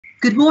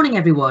Good morning,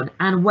 everyone,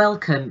 and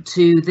welcome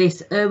to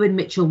this Erwin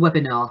Mitchell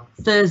webinar,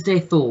 Thursday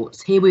Thoughts.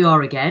 Here we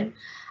are again,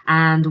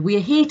 and we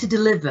are here to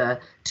deliver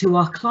to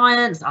our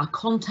clients, our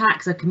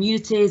contacts, our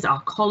communities,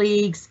 our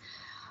colleagues,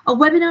 a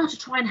webinar to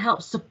try and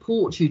help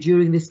support you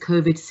during this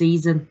COVID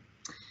season.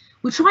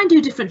 We try and do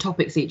different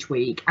topics each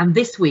week, and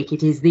this week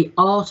it is the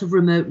art of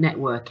remote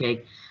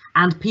networking.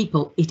 And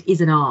people, it is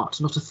an art,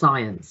 not a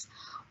science.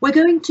 We're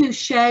going to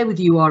share with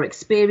you our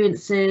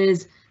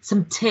experiences,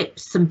 some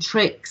tips, some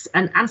tricks,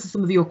 and answer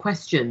some of your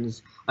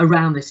questions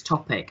around this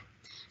topic.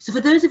 So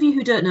for those of you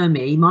who don't know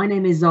me, my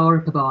name is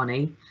Zara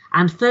Pabani,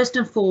 and first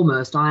and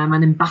foremost, I am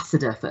an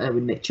ambassador for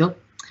Erwin Mitchell.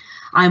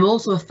 I'm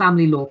also a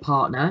family law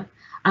partner,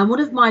 and one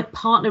of my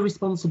partner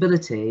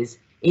responsibilities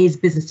is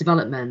business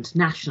development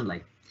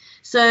nationally.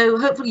 So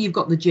hopefully you've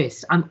got the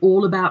gist. I'm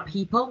all about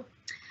people,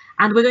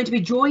 and we're going to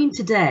be joined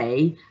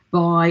today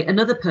by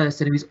another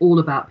person who is all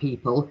about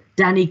people,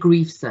 Danny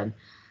Griefson.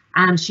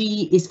 And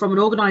she is from an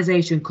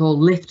organisation called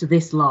Lift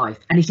This Life,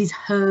 and it is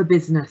her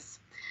business.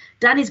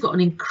 Danny's got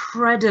an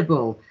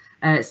incredible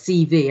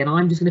CV, and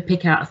I'm just going to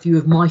pick out a few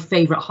of my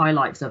favourite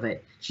highlights of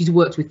it. She's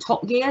worked with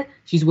Top Gear,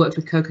 she's worked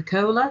with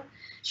Coca-Cola,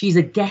 she's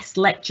a guest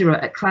lecturer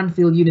at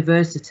Cranfield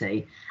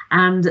University,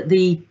 and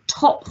the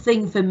top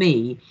thing for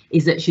me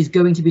is that she's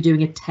going to be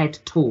doing a TED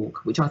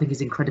Talk, which I think is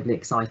incredibly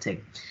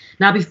exciting.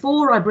 Now,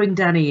 before I bring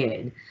Danny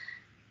in,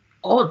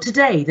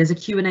 today there's a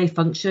Q&A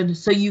function,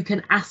 so you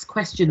can ask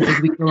questions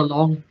as we go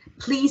along.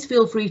 Please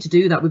feel free to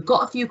do that. We've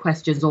got a few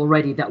questions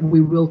already that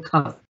we will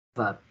cover.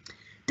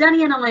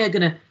 Danny and I are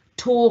going to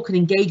talk and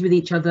engage with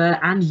each other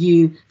and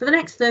you for the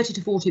next 30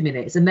 to 40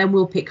 minutes, and then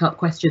we'll pick up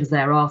questions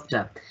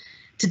thereafter.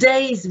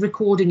 Today's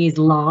recording is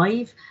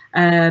live,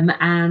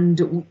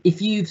 and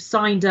if you've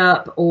signed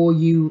up or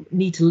you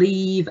need to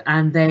leave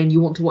and then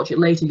you want to watch it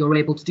later, you're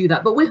able to do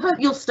that. But we hope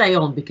you'll stay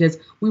on because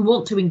we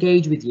want to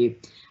engage with you.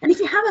 And if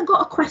you haven't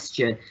got a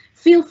question,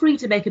 feel free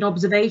to make an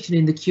observation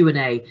in the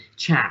Q&A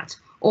chat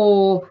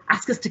or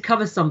ask us to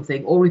cover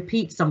something or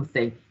repeat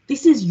something.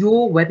 This is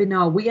your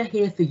webinar. We are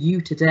here for you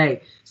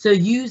today. So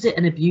use it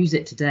and abuse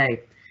it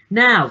today.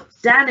 Now,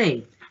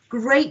 Danny,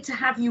 great to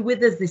have you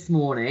with us this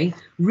morning.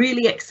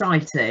 Really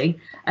exciting.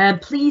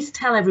 Please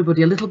tell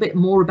everybody a little bit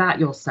more about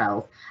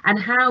yourself and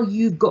how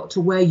you've got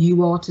to where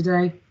you are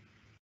today.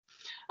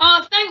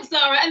 Oh, thanks,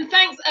 Zara, and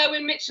thanks,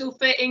 Erwin Mitchell,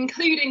 for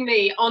including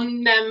me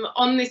on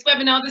this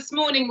webinar this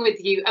morning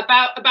with you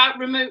about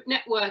remote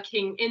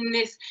networking in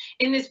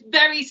this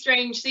very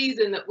strange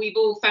season that we've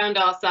all found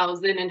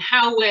ourselves in, and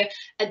how we're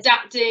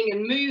adapting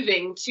and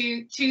moving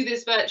to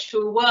this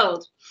virtual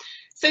world.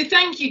 So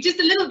thank you. Just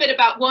a little bit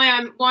about why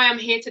I'm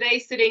here today,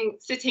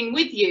 sitting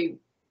with you.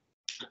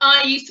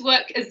 I used to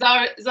work, as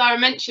Zara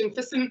mentioned,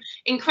 for some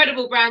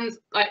incredible brands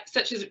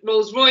such as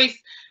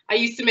Rolls-Royce. I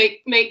used to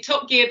make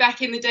Top Gear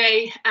back in the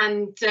day,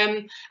 and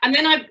then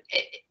I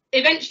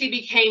eventually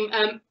became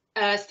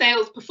a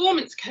sales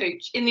performance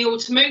coach in the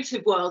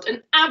automotive world,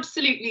 and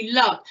absolutely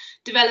loved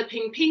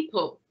developing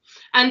people.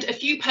 And a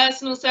few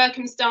personal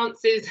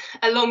circumstances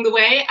along the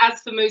way,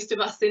 as for most of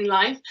us in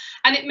life,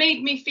 and it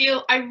made me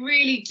feel I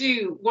really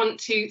do want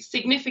to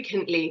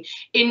significantly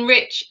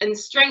enrich and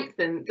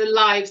strengthen the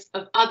lives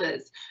of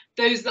others,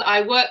 those that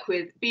I work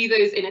with, be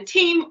those in a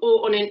team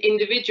or on an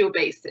individual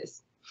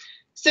basis.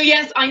 So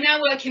yes, I now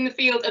work in the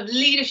field of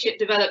leadership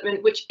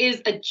development, which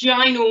is a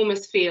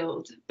ginormous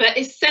field, but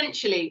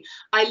essentially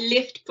I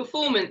lift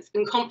performance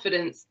and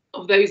confidence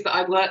of those that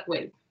I work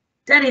with.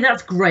 Danny,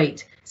 that's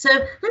great. So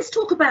let's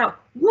talk about,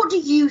 what do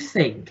you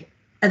think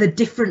are the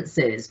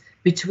differences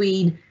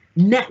between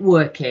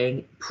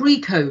networking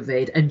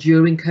pre-COVID and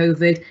during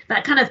COVID,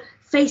 that kind of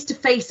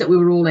face-to-face that we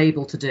were all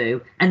able to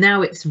do, and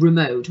now it's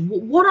remote?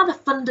 What are the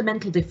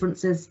fundamental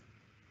differences?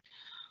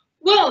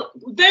 Well,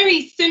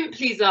 very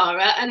simply,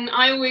 Zara, and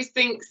I always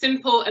think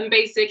simple and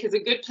basic is a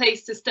good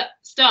place to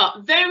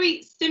start.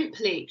 Very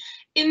simply,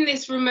 in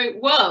this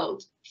remote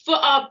world, for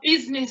our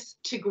business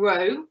to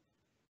grow,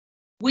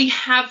 we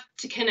have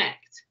to connect.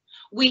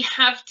 We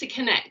have to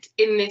connect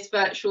in this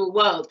virtual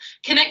world.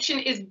 Connection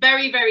is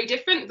very, very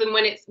different than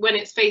when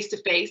it's face to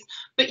face,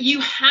 but you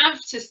have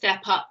to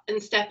step up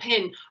and step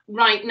in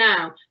right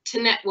now to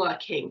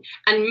networking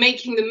and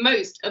making the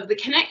most of the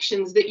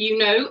connections that you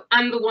know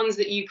and the ones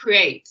that you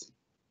create.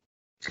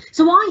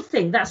 So I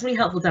think that's really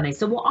helpful, Danny.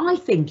 So what I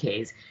think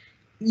is,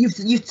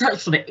 you've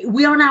touched on it.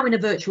 We are now in a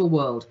virtual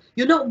world.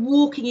 You're not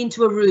walking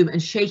into a room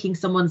and shaking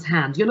someone's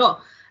hand. You're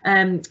not,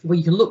 well,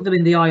 you can look them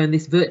in the eye on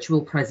this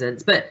virtual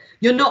presence, but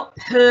you're not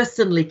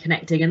personally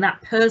connecting, and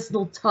that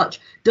personal touch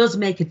does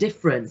make a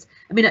difference.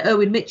 I mean, at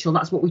Erwin Mitchell,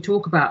 that's what we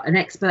talk about, an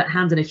expert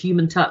hand and a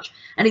human touch.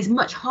 And it's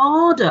much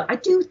harder. I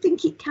do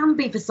think it can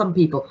be for some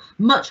people,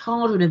 much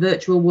harder in a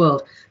virtual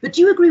world. But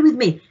do you agree with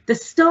me? The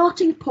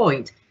starting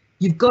point,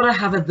 you've got to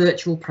have a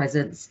virtual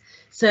presence.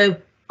 So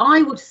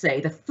I would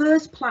say the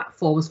first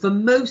platforms for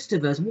most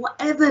of us,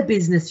 whatever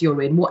business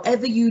you're in,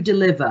 whatever you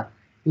deliver,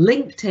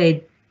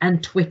 LinkedIn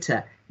and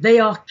Twitter, they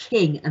are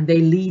king and they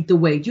lead the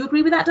way. Do you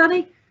agree with that,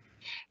 Danny?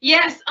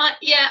 Yes,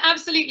 yeah,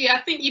 absolutely.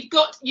 I think you've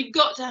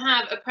got to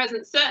have a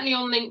presence, certainly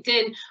on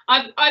LinkedIn.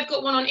 I've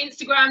got one on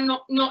Instagram,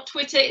 not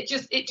Twitter. It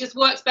just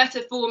works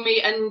better for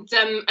me, and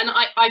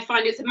I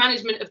find it's a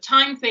management of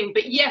time thing.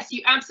 But yes,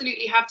 you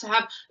absolutely have to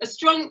have a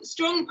strong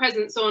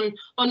presence on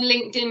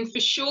LinkedIn for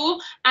sure,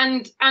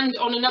 and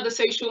on another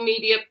social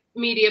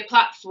media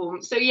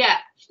platform. So yeah,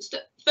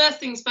 first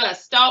things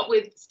first. Start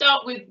with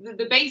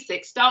the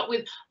basics. Start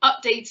with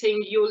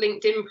updating your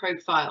LinkedIn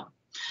profile,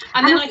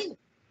 and then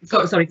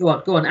Sorry, go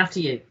on after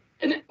you.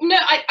 No,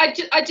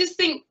 I just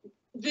think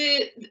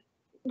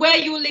where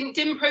your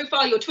LinkedIn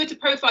profile, your Twitter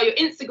profile, your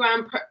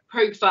Instagram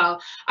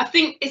profile, I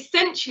think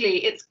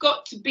essentially it's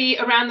got to be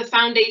around the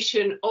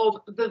foundation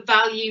of the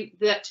value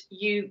that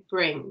you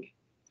bring.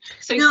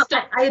 So no,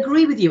 I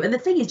agree with you. And the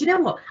thing is, you know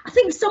what? I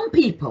think some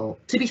people,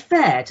 to be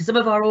fair to some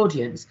of our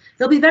audience,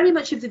 they'll be very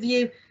much of the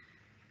view,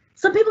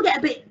 some people get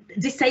a bit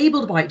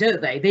disabled by it,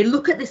 don't they? They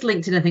look at this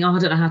LinkedIn and think, oh, I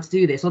don't know how to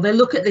do this. Or they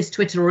look at this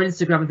Twitter or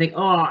Instagram and think,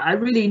 oh, I'm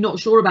really not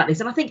sure about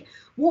this. And I think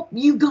what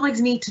you guys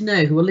need to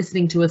know who are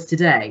listening to us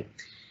today,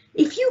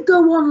 if you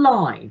go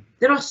online,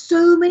 there are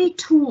so many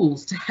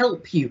tools to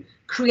help you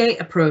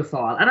create a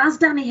profile. And as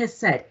Danny has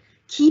said,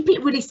 keep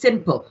it really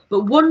simple.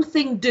 But one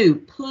thing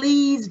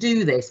please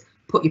do this,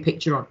 put your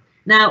picture on.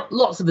 Now,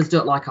 lots of us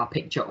don't like our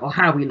picture or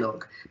how we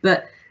look,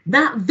 but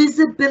that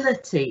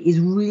visibility is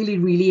really,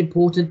 really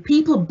important.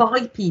 People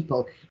buy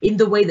people in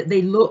the way that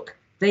they look,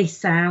 they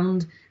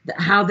sound,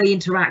 how they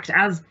interact.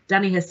 As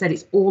Danny has said,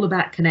 it's all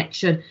about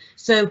connection.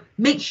 So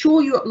make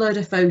sure you upload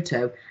a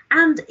photo,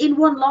 and in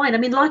one line, I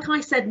mean, like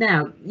I said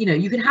now, you know,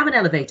 you can have an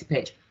elevator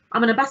pitch.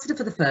 I'm an ambassador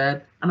for the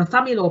firm, I'm a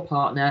family law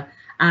partner,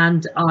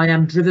 and I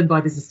am driven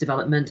by business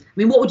development. I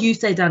mean, what would you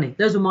say, Danny?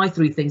 Those were my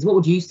 3 things. What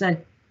would you say?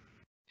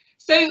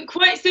 So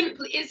quite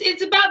simply,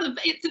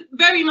 it's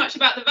very much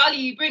about the value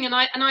you bring, and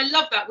I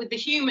love that with the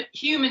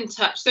human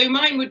touch. So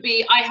mine would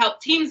be, I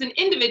help teams and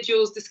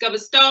individuals discover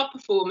star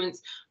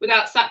performance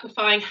without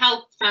sacrificing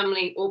health,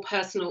 family, or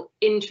personal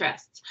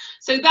interests.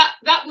 So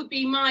that would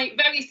be my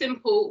very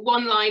simple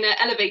one-liner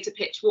elevator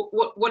pitch,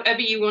 whatever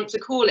you want to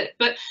call it.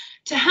 But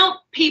to help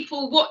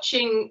people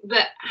watching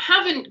that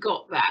haven't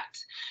got that,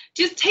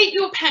 just take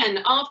your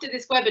pen after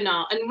this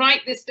webinar and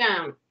write this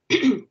down.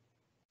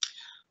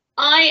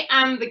 I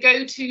am the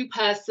go-to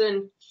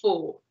person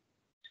for.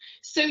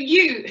 So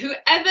you,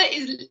 whoever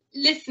is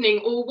listening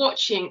or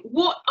watching,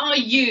 what are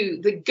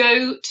you the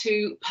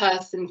go-to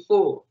person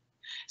for?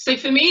 So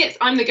for me,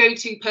 I'm the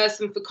go-to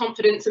person for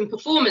confidence and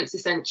performance,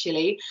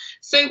 essentially.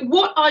 So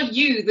what are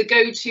you the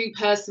go-to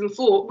person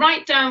for?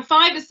 Write down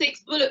 5 or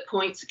 6 bullet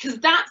points, because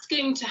that's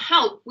going to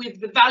help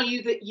with the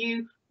value that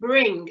you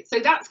bring. So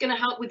that's going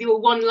to help with your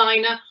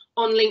one-liner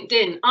on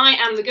LinkedIn. I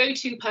am the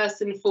go-to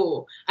person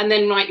for, and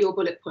then write your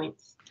bullet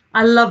points.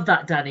 I love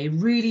that, Danny.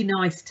 Really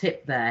nice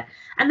tip there.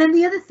 And then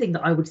the other thing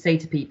that I would say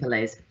to people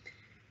is,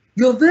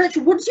 your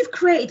virtual, once you've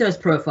created those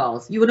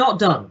profiles, you are not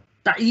done.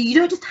 That you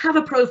don't just have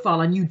a profile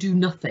and you do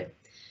nothing.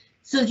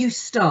 So you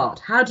start.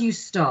 How do you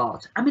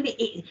start? I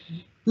mean,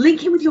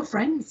 link in with your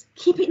friends.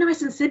 Keep it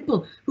nice and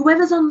simple.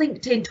 Whoever's on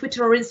LinkedIn,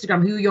 Twitter or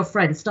Instagram, who are your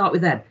friends, start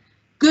with them.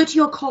 Go to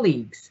your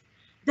colleagues.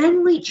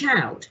 Then reach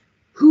out.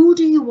 Who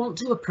do you want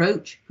to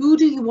approach? Who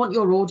do you want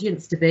your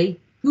audience to be?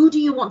 Who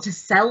do you want to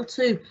sell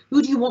to?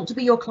 Who do you want to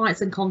be your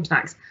clients and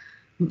contacts?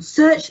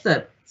 Search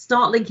them,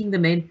 start linking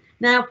them in.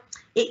 Now,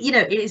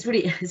 it's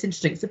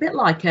interesting. It's a bit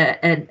like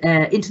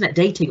internet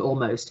dating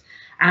almost,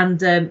 and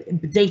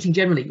dating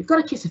generally. You've got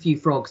to kiss a few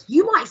frogs.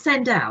 You might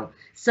send out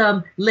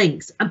some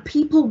links and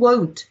people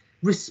won't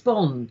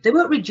respond. They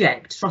won't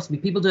reject. Trust me,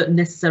 people don't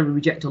necessarily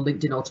reject on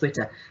LinkedIn or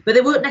Twitter, but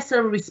they won't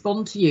necessarily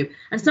respond to you.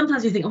 And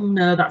sometimes you think, oh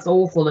no, that's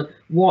awful. And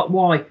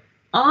why?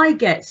 I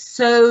get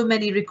so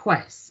many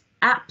requests.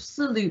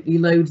 Absolutely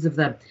loads of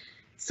them.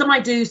 Some I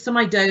do, some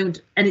I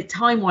don't, and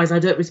time-wise I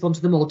don't respond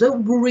to them all.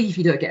 Don't worry if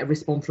you don't get a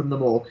response from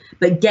them all,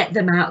 but get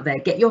them out there,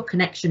 get your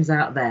connections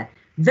out there.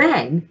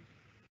 Then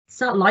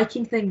start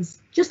liking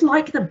things. Just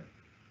like them.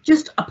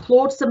 Just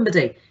applaud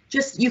somebody.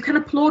 You can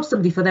applaud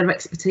somebody for their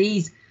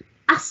expertise.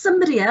 Ask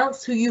somebody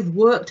else who you've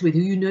worked with,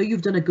 who you know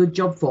you've done a good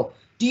job for.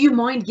 Do you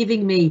mind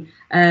giving me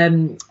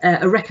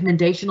a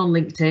recommendation on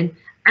LinkedIn?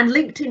 And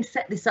LinkedIn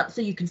set this up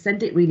so you can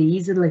send it really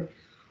easily.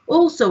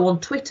 Also on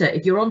Twitter,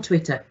 if you're on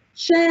Twitter,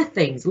 share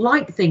things,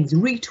 like things,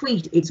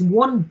 retweet. It's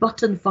one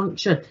button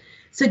function.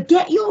 So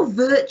get your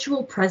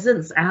virtual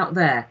presence out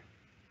there.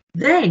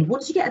 Then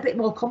once you get a bit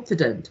more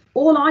confident,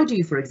 all I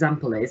do, for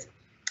example, is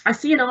I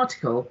see an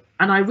article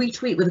and I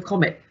retweet with a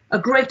comment, a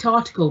great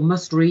article,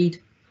 must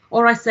read.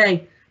 Or I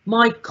say,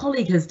 my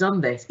colleague has done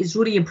this. It's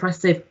really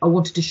impressive. I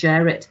wanted to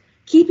share it.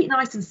 Keep it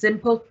nice and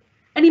simple.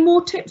 Any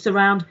more tips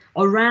around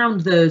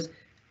those?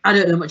 I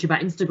don't know much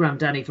about Instagram,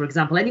 Danny, for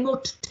example. Any more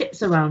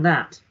tips around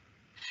that?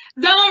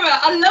 Zara,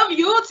 I love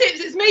your tips.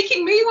 It's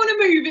making me want to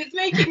move. It's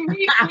making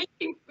me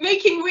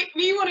making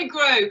me want to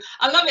grow.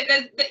 I love it.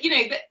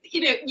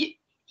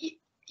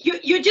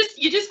 You're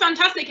just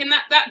fantastic, and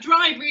that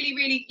drive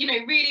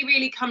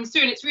really comes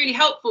through, and it's really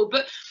helpful.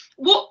 But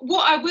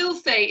what I will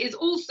say is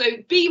also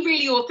be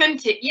really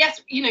authentic.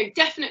 Yes, you know,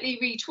 definitely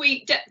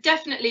retweet,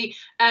 definitely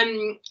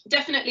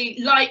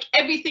like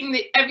everything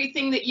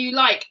that you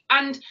like,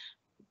 and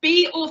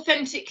be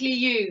authentically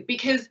you,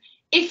 because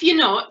if you're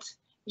not,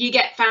 you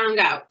get found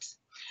out.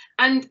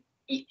 And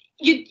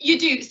you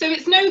do. So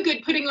it's no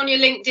good putting on your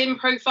LinkedIn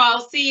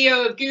profile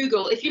CEO of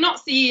Google if you're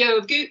not CEO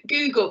of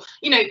Google.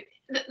 You know,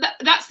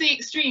 that's the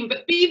extreme.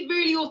 But be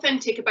really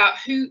authentic about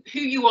who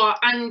you are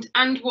and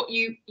what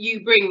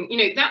you bring. You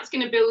know, that's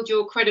going to build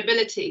your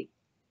credibility.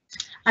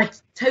 I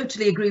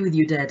totally agree with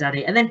you there,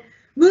 Danny. And then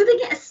moving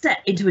it a step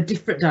into a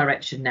different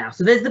direction now.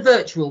 So there's the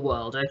virtual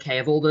world, okay,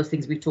 of all those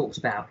things we've talked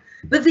about.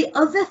 But the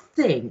other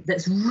thing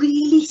that's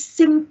really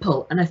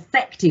simple and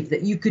effective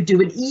that you could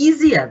do, and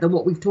easier than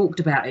what we've talked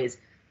about, is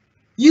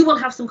you will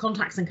have some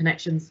contacts and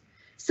connections,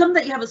 some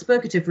that you haven't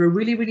spoken to for a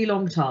really, really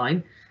long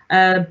time.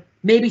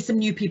 Maybe some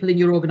new people in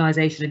your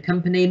organisation and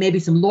company, maybe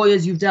some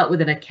lawyers you've dealt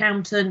with, an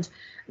accountant,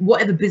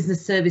 whatever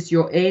business service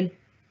you're in.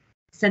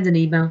 Send an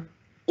email.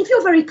 If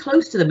you're very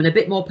close to them and a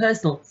bit more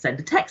personal, send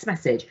a text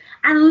message.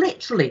 And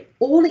literally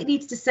all it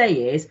needs to say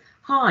is,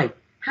 hi,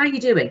 how are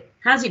you doing?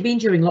 How's it been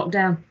during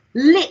lockdown?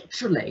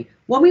 Literally,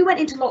 when we went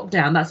into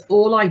lockdown, that's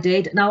all I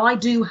did. Now I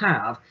do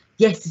have,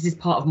 yes, this is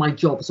part of my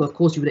job, so of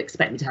course you would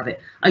expect me to have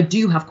it. I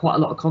do have quite a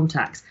lot of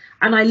contacts,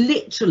 and I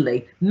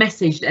literally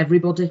messaged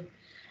everybody.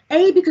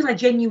 A, because I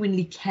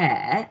genuinely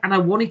care and I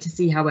wanted to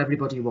see how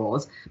everybody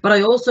was, but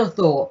I also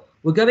thought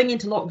we're going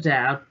into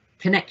lockdown,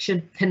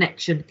 connection,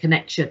 connection,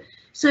 connection.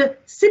 So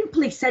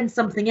simply send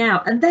something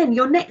out, and then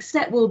your next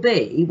step will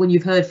be, when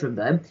you've heard from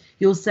them,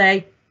 you'll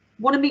say,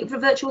 want to meet for a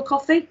virtual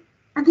coffee?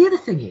 And the other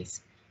thing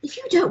is, if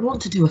you don't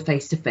want to do a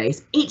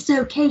face-to-face, it's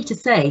okay to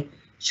say,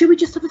 should we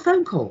just have a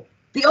phone call?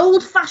 The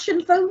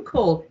old-fashioned phone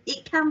call,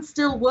 it can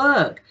still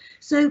work.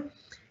 So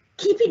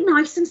keep it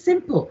nice and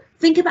simple.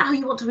 Think about how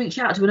you want to reach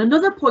out to. And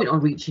another point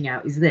on reaching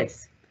out is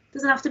this: it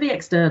doesn't have to be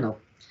external.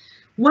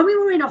 When we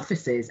were in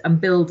offices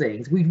and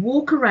buildings, we'd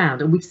walk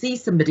around and we'd see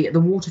somebody at the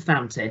water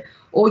fountain,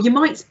 or you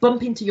might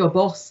bump into your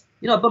boss.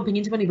 You're not bumping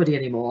into anybody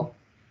anymore.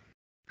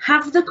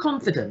 Have the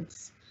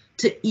confidence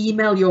to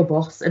email your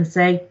boss and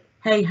say,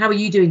 hey, how are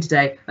you doing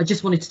today? I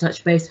just wanted to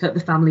touch base, hope the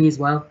family is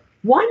well.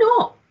 Why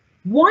not?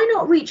 Why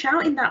not reach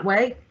out in that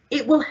way?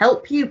 It will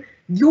help you.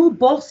 Your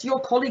boss, your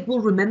colleague will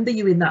remember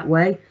you in that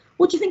way.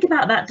 What do you think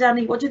about that,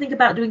 Danny? What do you think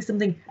about doing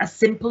something as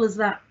simple as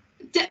that?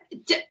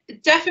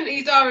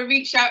 Definitely, Zara,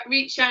 reach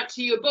out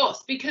to your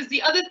boss, because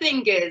the other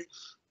thing is,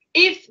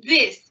 if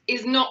this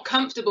is not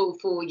comfortable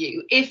for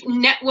you, if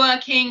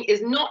networking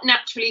is not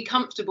naturally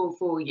comfortable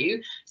for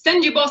you,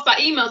 send your boss that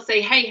email,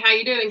 say, hey, how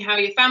you doing? How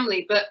are your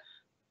family? But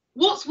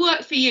what's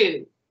worked for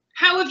you?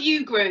 How have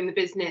you grown the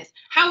business?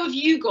 How have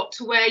you got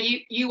to where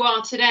you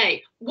are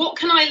today? What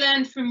can I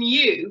learn from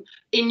you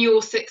in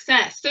your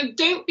success? So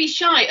don't be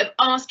shy of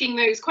asking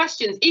those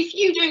questions. If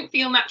you don't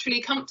feel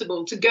naturally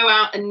comfortable to go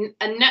out and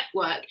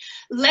network,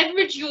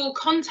 leverage your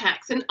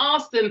contacts and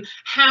ask them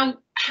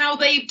how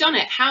they've done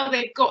it, how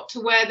they've got to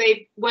where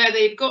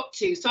they've got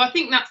to. So I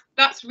think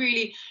that's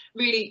really,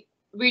 really,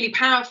 really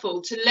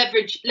powerful, to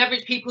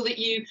leverage people that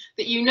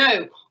you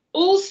know.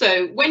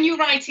 Also, when you're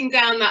writing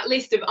down that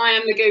list of I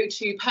am the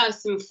go-to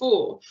person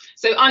for,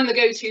 so I'm the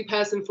go-to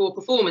person for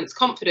performance,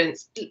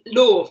 confidence,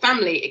 law,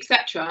 family,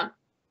 etc.,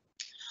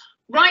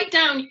 write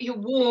down your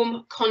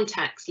warm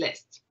contacts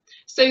list.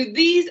 So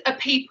these are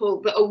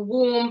people that are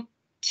warm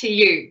to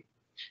you.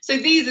 So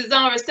these, as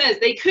Zara says,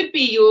 they could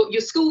be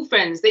your school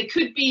friends, they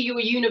could be your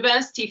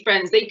university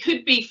friends, they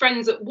could be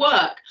friends at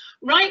work.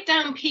 Write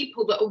down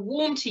people that are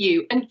warm to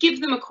you and give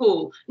them a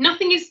call.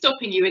 Nothing is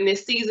stopping you in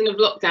this season of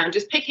lockdown,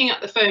 just picking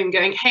up the phone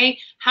going, hey,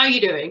 how are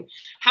you doing?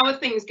 How are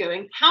things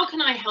going? How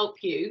can I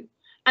help you?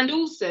 And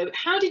also,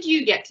 how did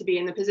you get to be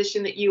in the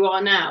position that you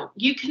are now?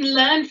 You can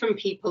learn from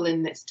people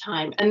in this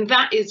time, and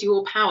that is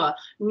your power.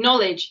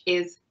 Knowledge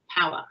is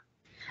power.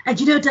 And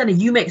you know, Danny,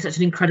 you make such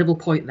an incredible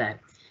point there.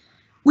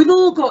 We've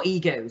all got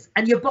egos,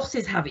 and your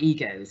bosses have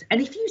egos.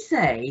 And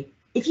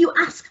if you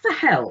ask for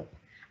help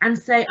and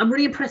say, I'm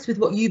really impressed with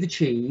what you've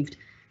achieved,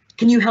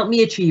 can you help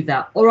me achieve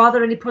that? Or are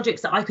there any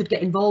projects that I could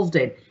get involved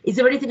in? Is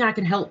there anything I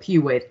can help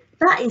you with?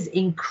 That is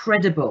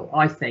incredible,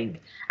 I think.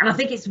 And I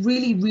think it's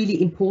really,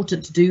 really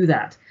important to do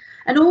that.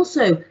 And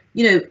also,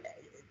 you know,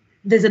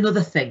 there's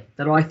another thing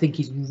that I think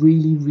is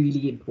really,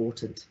 really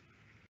important.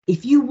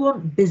 If you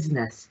want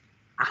business,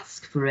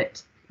 ask for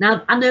it.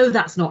 Now, I know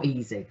that's not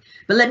easy,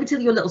 but let me tell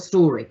you a little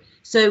story.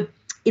 So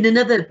in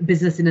another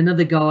business, in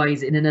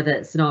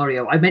another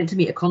scenario, I meant to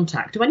meet a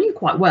contact who I knew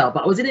quite well,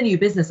 but I was in a new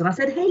business and I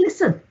said, hey,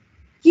 listen,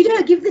 you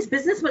don't give this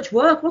business much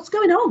work. What's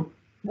going on?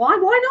 Why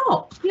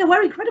not? You know,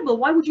 we're incredible.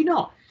 Why would you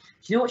not?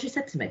 Do you know what she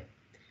said to me?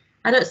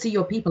 I don't see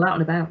your people out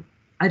and about.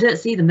 I don't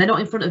see them. They're not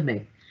in front of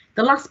me.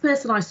 The last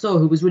person I saw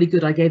who was really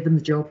good, I gave them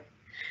the job.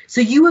 So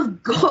you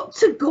have got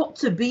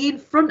to be in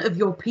front of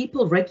your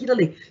people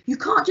regularly. You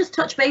can't just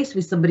touch base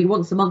with somebody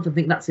once a month and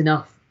think that's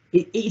enough.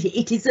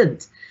 It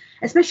isn't,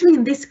 especially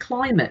in this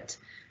climate.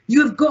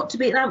 You have got to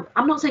be,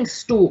 I'm not saying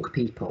stalk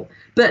people,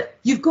 but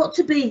you've got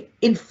to be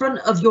in front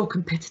of your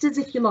competitors,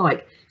 if you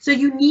like. So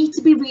you need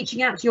to be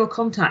reaching out to your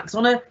contacts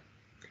on a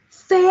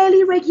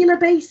fairly regular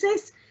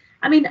basis.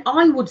 I mean,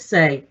 I would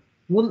say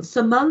once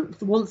a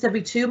month, once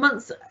every 2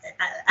 months,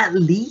 at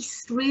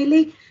least,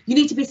 really. You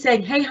need to be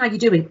saying, hey, how you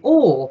doing?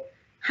 Or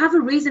have a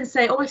reason to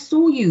say, oh, I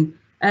saw you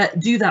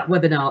do that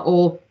webinar,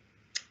 or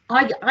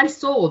I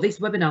saw this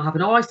webinar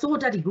happen, or I saw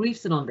Daddy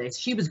Griefson on this.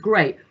 She was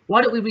great.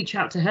 Why don't we reach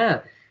out to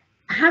her?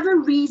 Have a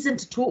reason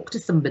to talk to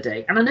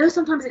somebody. And I know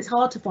sometimes it's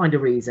hard to find a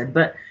reason,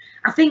 but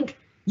I think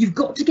you've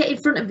got to get in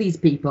front of these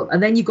people,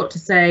 and then you've got to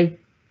say,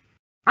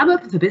 I'm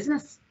open for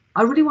business.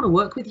 I really want to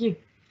work with you.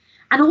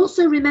 And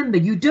also remember,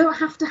 you don't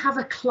have to have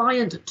a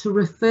client to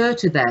refer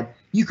to them.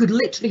 You could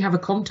literally have a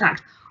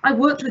contact. I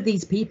worked with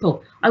these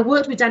people. I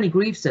worked with Danny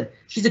Griefson.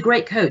 She's a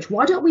great coach.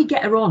 Why don't we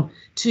get her on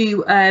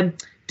to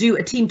do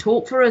a team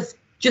talk for us,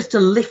 just to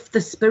lift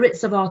the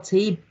spirits of our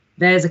team?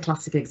 There's a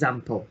classic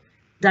example.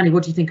 Danny,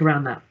 what do you think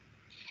around that?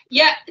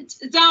 Yeah,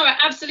 Zara,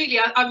 absolutely.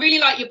 I really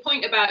like your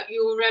point about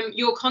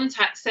your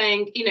contact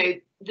saying, you know,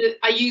 that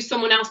I used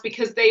someone else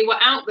because they were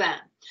out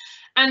there.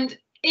 And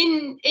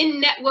in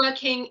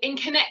networking, in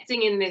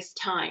connecting in this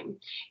time,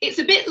 it's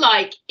a bit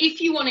like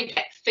if you want to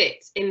get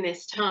fit in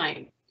this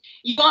time,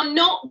 you are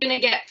not going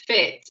to get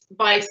fit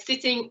by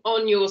sitting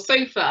on your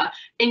sofa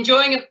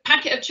enjoying a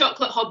packet of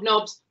chocolate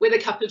hobnobs with a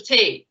cup of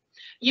tea.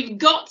 You've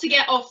got to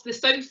get off the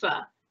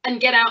sofa and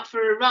get out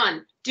for a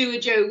run, do a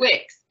Joe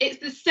Wicks. It's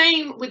the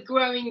same with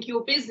growing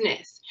your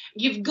business.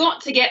 You've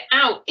got to get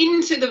out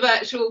into the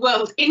virtual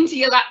world, into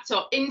your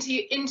laptop, into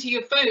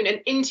your phone,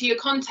 and into your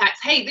contacts.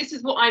 Hey, this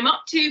is what I'm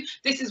up to.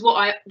 This is what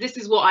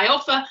I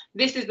offer.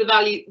 This is the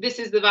value. This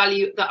is the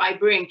value that I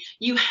bring.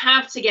 You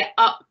have to get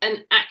up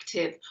and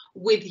active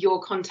with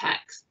your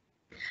contacts.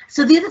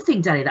 So the other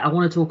thing, Danny, that I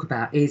want to talk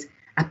about is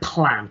a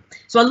plan.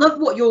 So I love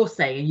what you're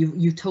saying.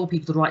 You've told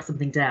people to write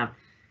something down.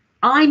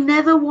 I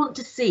never want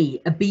to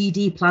see a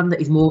BD plan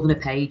that is more than a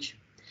page.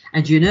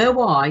 And you know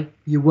why?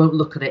 You won't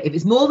look at it. If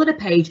it's more than a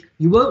page,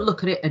 you won't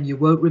look at it and you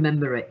won't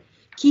remember it.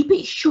 Keep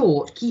it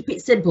short, keep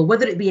it simple,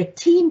 whether it be a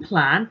team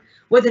plan,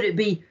 whether it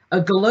be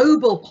a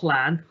global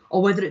plan,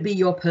 or whether it be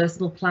your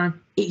personal plan.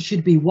 It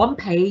should be one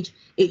page.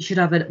 It should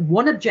have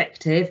one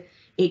objective.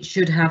 It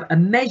should have a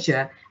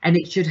measure, and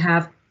it should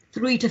have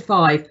 3 to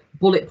 5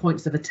 bullet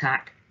points of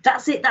attack.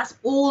 That's it. That's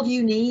all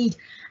you need.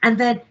 And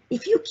then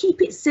if you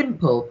keep it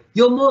simple,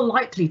 you're more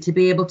likely to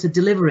be able to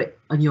deliver it,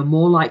 and you're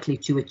more likely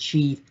to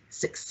achieve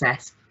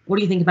success. What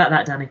do you think about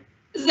that, Danny?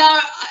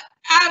 Zara,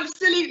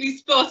 absolutely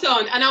spot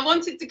on. And I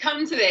wanted to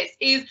come to this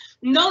is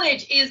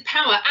knowledge is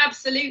power.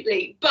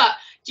 Absolutely. But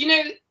do you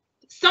know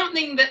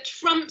something that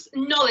trumps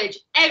knowledge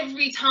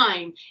every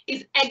time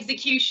is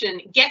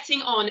execution,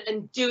 getting on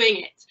and doing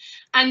it.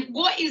 And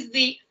what is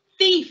the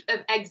thief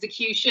of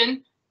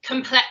execution?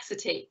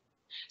 Complexity.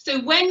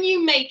 So when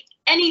you make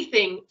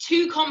anything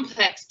too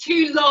complex,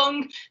 too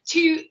long,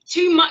 too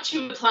much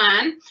of a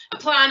plan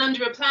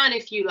under a plan,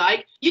 if you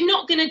like, you're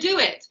not going to do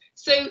it.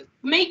 So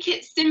make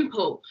it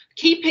simple,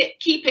 keep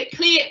it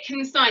clear,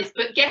 concise,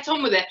 but get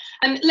on with it.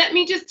 And let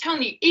me just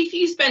tell you, if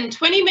you spend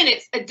 20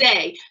 minutes a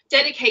day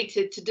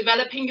dedicated to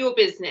developing your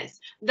business,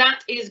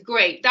 that is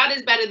great. That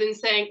is better than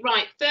saying,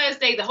 right,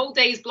 Thursday, the whole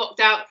day is blocked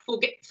out for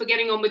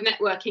getting on with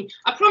networking.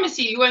 I promise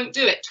you, you won't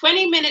do it.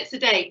 20 minutes a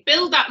day,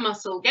 build that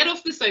muscle, get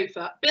off the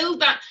sofa, build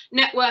that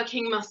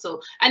networking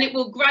muscle, and it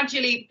will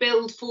gradually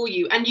build for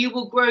you, and you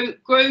will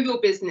grow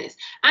your business,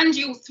 and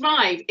you'll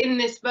thrive in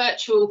this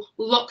virtual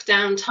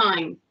lockdown time.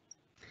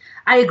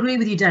 I agree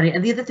with you, Danny.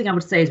 And the other thing I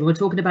would say is when we're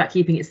talking about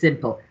keeping it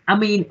simple, I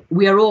mean,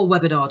 we are all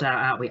webinared out,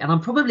 aren't we? And I'm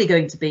probably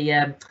going to be,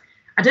 I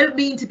don't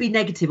mean to be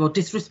negative or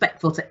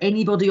disrespectful to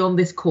anybody on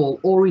this call,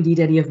 or indeed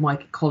any of my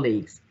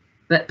colleagues,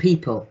 but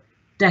people,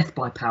 death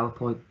by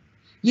PowerPoint.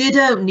 You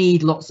don't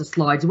need lots of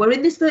slides. We're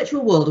in this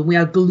virtual world and we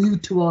are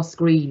glued to our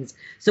screens.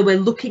 So we're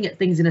looking at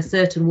things in a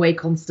certain way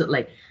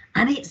constantly.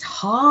 And it's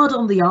hard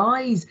on the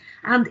eyes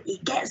and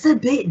it gets a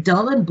bit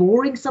dull and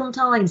boring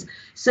sometimes.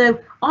 So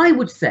I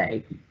would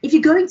say if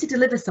you're going to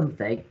deliver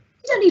something,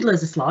 you don't need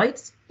loads of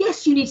slides.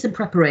 Yes, you need some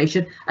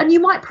preparation and you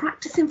might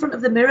practice in front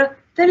of the mirror.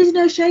 There is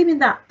no shame in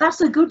that.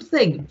 That's a good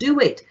thing. Do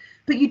it.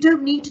 But you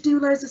don't need to do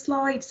loads of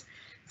slides.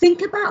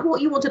 Think about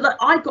what you want to look.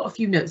 I've got a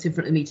few notes in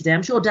front of me today.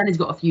 I'm sure Danny's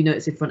got a few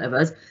notes in front of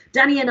us.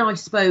 Danny and I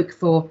spoke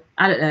for,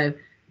 I don't know,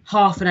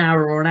 half an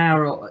hour or an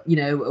hour or, you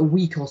know, a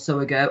week or so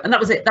ago. And that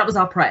was it. That was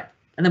our prep.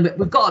 And then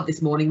we've got up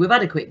this morning, we've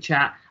had a quick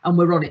chat and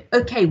we're on it.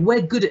 OK,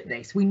 we're good at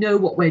this. We know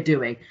what we're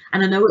doing.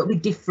 And I know it'll be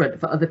different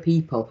for other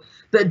people,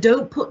 but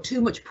don't put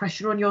too much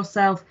pressure on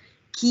yourself.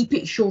 Keep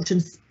it short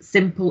and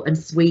simple and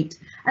sweet.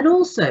 And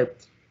also,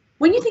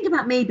 when you think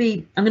about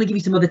maybe, I'm going to give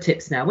you some other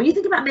tips now. When you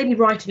think about maybe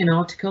writing an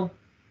article,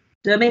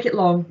 don't make it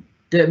long.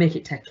 Don't make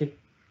it techy.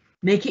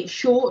 Make it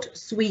short,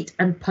 sweet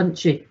and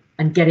punchy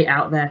and get it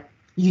out there.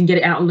 You can get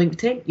it out on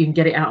LinkedIn. You can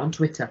get it out on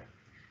Twitter.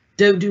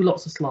 Don't do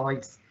lots of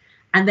slides.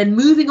 And then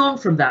moving on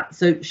from that,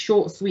 so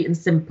short, sweet and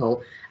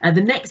simple, the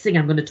next thing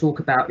I'm going to talk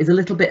about is a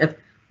little bit of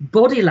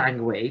body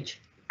language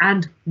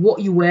and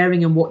what you're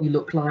wearing and what you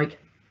look like.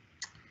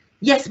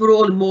 yes, we're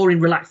all more in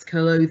relaxed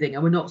clothing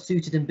and we're not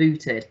suited and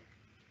booted.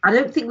 I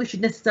don't think we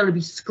should necessarily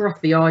be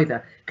scruffy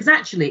either, because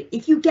actually,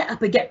 if you get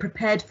up and get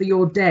prepared for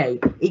your day,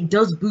 it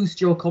does boost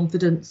your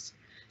confidence.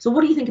 So what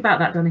do you think about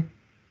that, Danny?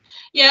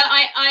 Yeah,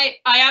 I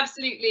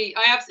absolutely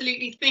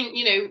think,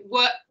 you know,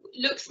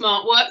 look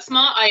smart, work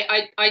smart.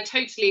 I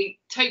totally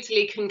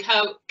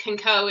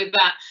concur with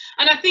that.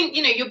 And I think,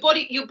 you know, your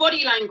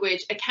body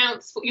language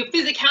accounts for, your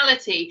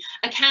physicality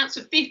accounts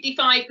for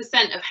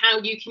 55% of how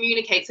you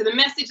communicate. So the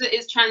message that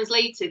is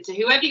translated to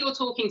whoever you're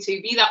talking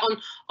to, be that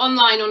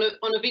online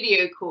on a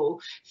video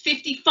call,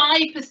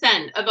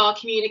 55% of our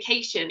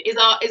communication is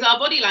our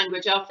body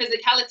language, our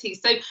physicality.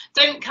 So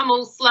don't come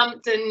all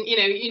slumped and, you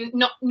know, you're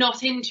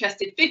not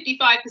interested.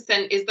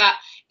 55% is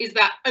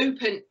that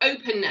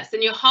openness,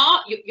 and your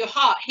heart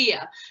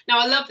here. Now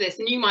I love this,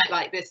 and you might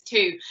like this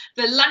too.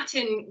 The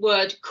Latin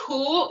word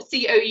cor,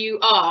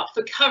 C-O-U-R,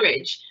 for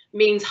courage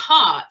means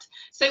heart.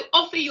 So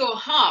offer your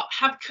heart,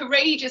 have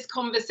courageous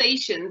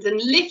conversations, and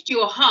lift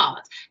your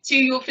heart to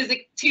your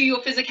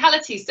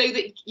physicality, so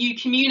that you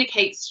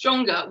communicate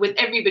stronger with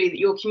everybody that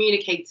you're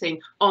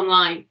communicating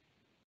online.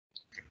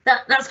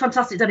 That's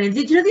fantastic, Danny. And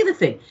did you know the other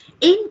thing?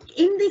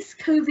 In this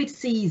COVID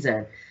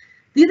season,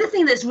 the other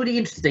thing that's really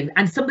interesting,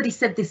 and somebody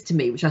said this to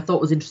me, which I thought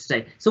was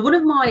interesting. So one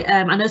of my,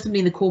 I know somebody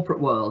in the corporate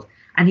world,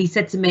 and he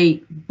said to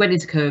me, went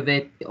into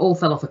COVID, it all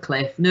fell off a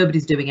cliff,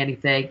 nobody's doing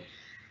anything.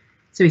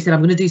 So he said, I'm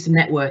going to do some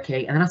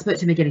networking. And then I spoke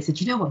to him again. He said,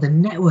 you know what, the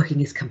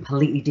networking is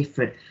completely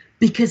different,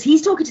 because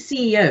he's talking to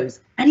CEOs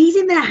and he's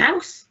in their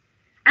house,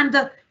 and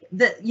the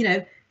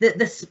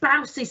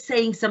spouse is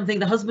saying something,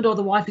 the husband or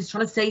the wife is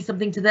trying to say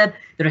something to them.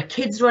 There are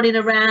kids running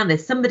around,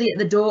 there's somebody at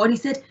the door. And he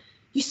said,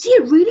 you see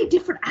a really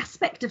different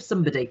aspect of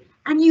somebody,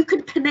 and you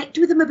can connect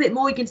with them a bit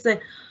more. You can say,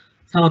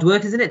 it's hard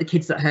work, isn't it? The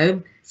kids at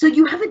home. So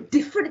you have a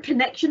different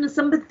connection and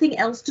something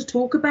else to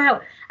talk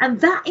about.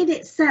 And that in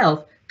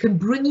itself can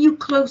bring you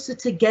closer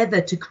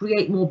together to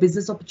create more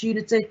business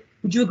opportunity.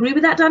 Would you agree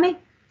with that, Danny?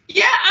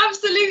 Yeah,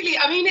 absolutely.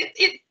 I mean,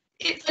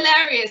 it's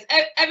hilarious.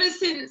 Ever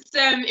since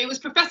it was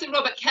Professor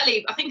Robert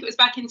Kelly, I think it was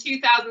back in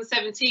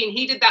 2017,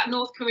 he did that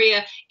North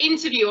Korea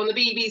interview on the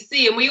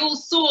BBC, and we all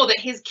saw that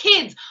his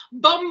kids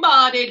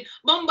bombarded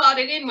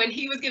in when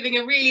he was giving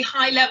a really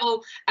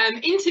high-level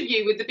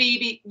interview with the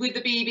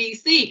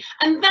BBC.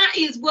 And that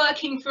is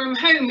working from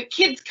home.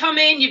 Kids come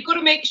in, you've got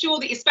to make sure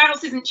that your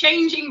spouse isn't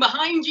changing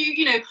behind you.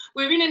 You know,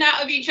 we're in and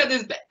out of each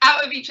other's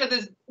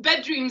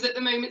bedrooms at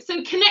the moment.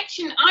 So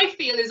connection, I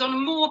feel, is on a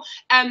more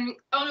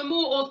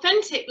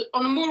authentic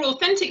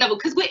level,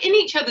 because we're in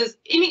each other's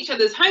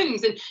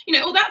homes, and you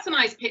know, oh, that's a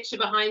nice picture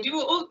behind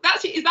you, or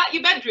is that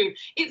your bedroom?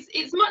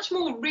 It's much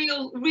more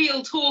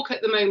real talk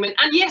at the moment.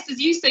 And yes, as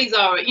you say,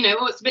 Zara, you know,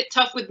 oh, it's a bit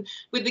tough with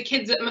the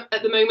kids at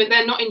the moment,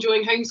 they're not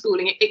enjoying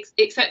homeschooling,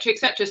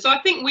 etc. So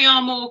I think we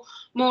are more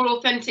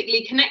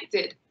authentically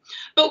connected.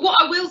 But what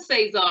I will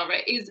say, Zara,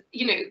 is,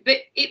 you know, that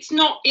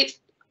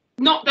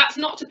that's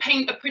not to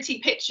paint a pretty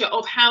picture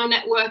of how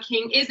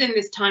networking is in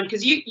this time,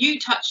 because you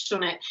touched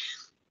on it.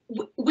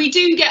 We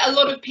do get a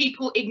lot of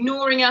people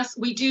ignoring us.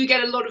 We do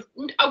get a lot of,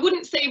 I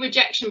wouldn't say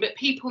rejection, but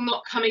people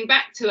not coming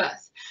back to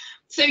us.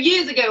 So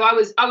years ago, I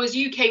was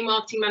UK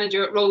marketing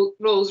manager at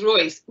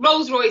Rolls-Royce.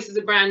 Rolls-Royce is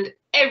a brand,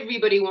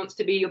 everybody wants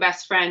to be your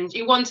best friend.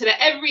 You want it at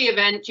every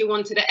event, you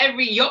want it at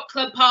every yacht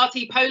club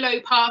party, polo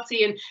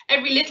party, and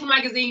every little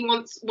magazine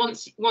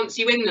wants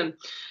you in them.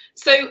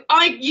 So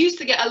I used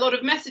to get a lot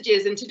of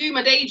messages, and to do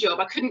my day job,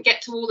 I couldn't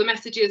get to all the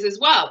messages as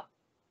well.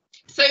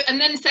 So, and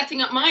then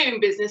setting up my own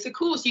business, of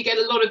course, you get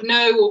a lot of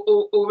no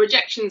or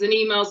rejections and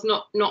emails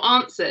not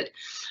answered.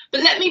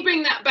 But let me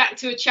bring that back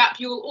to a chap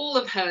you'll all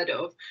have heard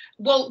of,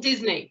 Walt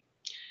Disney.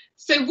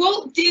 So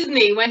Walt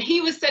Disney, when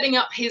he was setting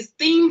up his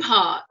theme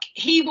park,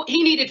 he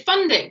needed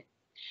funding.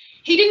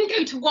 He didn't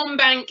go to one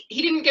bank,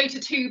 he didn't go to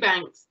two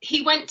banks,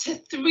 he went to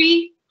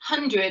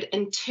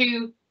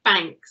 302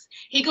 banks.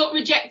 He got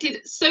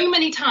rejected so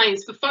many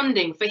times for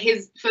funding for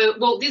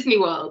Walt Disney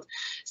World.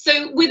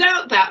 So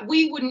without that,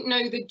 we wouldn't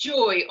know the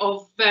joy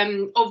of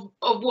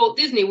Walt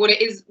Disney, what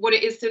it is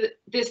to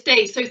this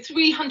day. So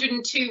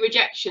 302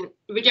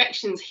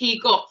 rejections he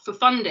got for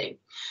funding.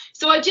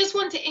 So I just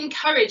want to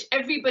encourage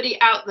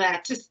everybody out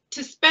there to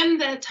spend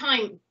their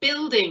time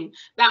building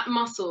that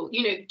muscle.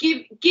 You know,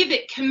 give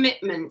it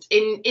commitment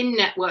in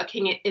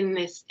networking in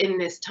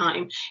this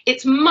time.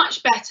 It's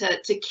much better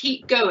to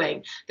keep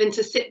going than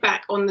to sit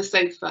back on the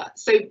sofa.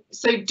 So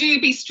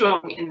do be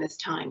strong in this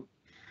time.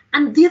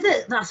 And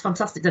that's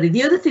fantastic, Danny.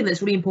 The other thing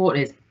that's really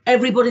important is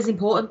everybody's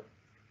important.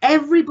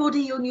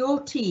 Everybody on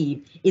your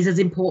team is as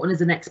important as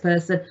the next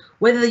person,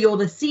 whether you're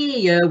the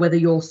CEO, whether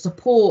you're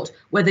support,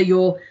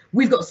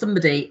 we've got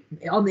somebody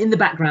in the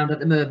background at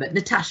the moment.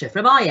 Natasha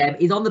from IM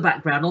is on the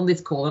background on this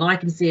call, and I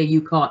can see her,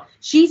 you can't.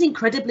 She's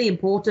incredibly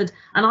important,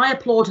 and I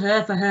applaud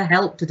her for her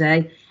help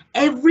today.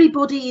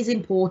 Everybody is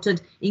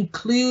important,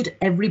 include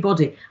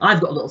everybody.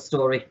 I've got a little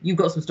story. You've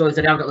got some stories,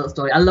 and I've got a little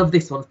story. I love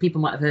this one. People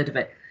might have heard of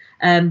it.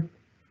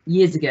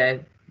 Years ago,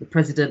 the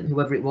president,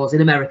 whoever it was in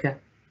America,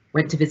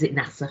 went to visit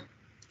NASA.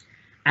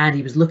 And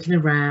he was looking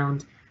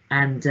around,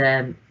 and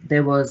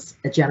there was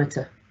a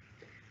janitor,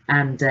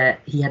 and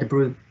he had a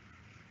broom.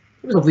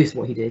 It was obvious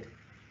what he did,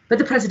 but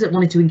the president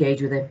wanted to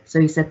engage with him, so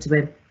he said to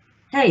him,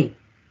 "Hey,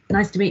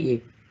 nice to meet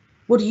you.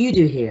 What do you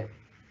do here?"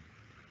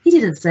 He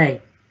didn't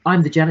say,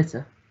 "I'm the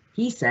janitor."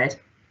 He said,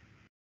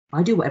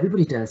 "I do what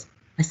everybody does.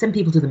 I send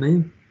people to the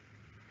moon."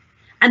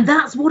 And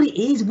that's what it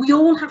is. We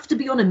all have to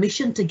be on a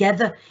mission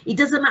together. It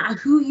doesn't matter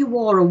who you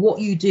are or what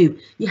you do.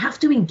 You have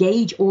to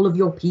engage all of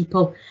your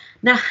people.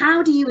 Now,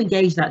 how do you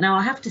engage that? Now,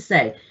 I have to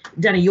say,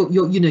 Danny,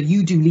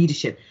 you do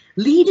leadership.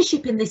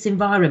 Leadership in this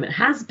environment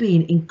has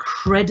been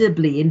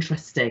incredibly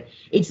interesting.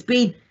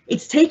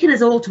 It's taken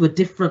us all to a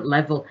different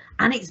level,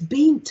 and it's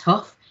been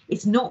tough.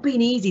 It's not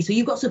been easy.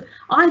 So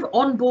I've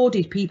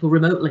onboarded people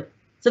remotely,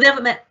 so they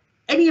haven't met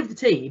any of the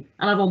team,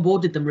 and I've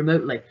onboarded them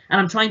remotely,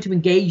 and I'm trying to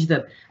engage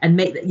them and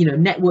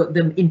network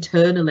them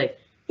internally.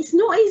 It's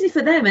not easy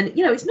for them, and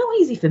it's not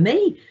easy for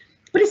me,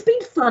 but it's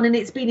been fun and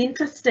it's been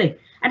interesting.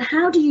 And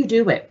how do you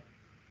do it?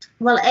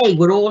 Well,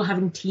 we're all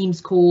having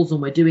Teams calls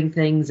and we're doing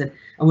things and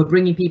we're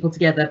bringing people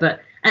together,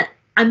 but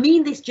I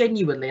mean this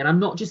genuinely, and I'm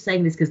not just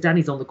saying this because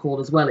Danny's on the call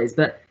as well,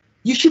 but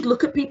you should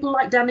look at people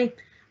like Danny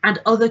and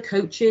other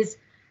coaches,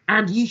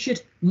 and you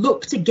should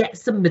look to get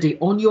somebody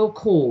on your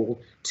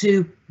call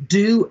to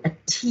do a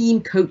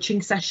team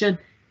coaching session.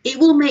 It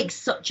will make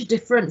such a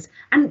difference,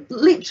 and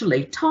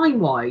literally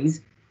time-wise,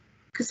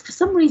 because for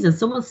some reason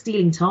someone's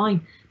stealing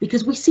time,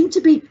 because we seem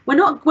to be, we're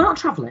not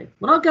traveling,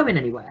 we're not going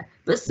anywhere,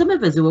 but some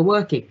of us who are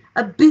working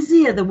are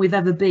busier than we've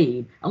ever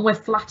been, and we're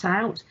flat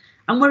out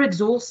and we're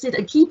exhausted,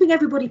 and keeping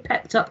everybody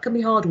pepped up can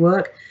be hard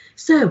work.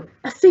 So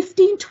a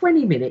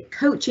 15-20 minute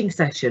coaching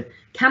session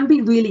can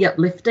be really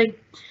uplifting.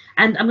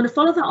 And I'm going to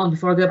follow that on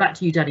before I go back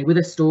to you, Danny, with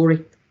a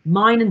story,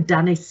 mine and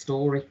Danny's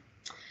story.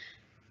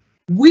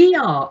 We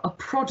are a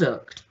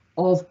product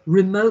of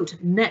remote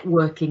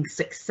networking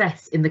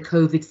success in the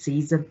COVID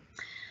season.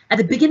 At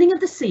the beginning of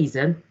the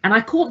season,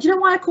 and do you know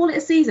why I call it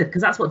a season?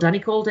 Because that's what Danny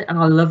called it, and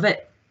I love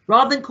it.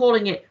 Rather than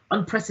calling it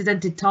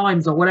unprecedented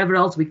times or whatever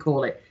else we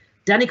call it,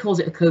 Danny calls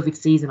it a COVID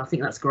season. I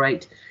think that's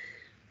great.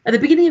 At the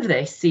beginning of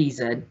this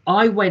season,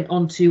 I went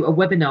onto a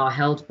webinar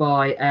held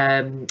by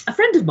a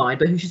friend of mine,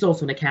 but who's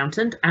also an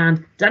accountant,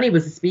 and Danny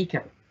was the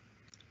speaker.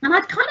 And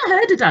I'd kind of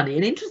heard of Danny,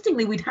 and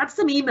interestingly, we'd had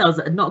some emails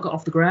that had not got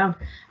off the ground,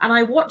 and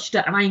I watched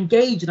it and I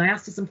engaged and I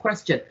asked her some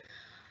questions,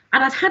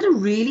 and I'd had a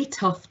really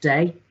tough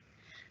day,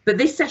 but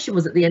this session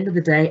was at the end of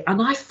the day,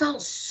 and I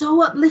felt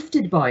so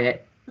uplifted by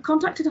it. I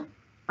contacted her.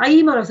 I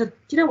emailed her. I said,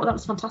 "Do you know what? That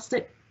was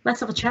fantastic. Let's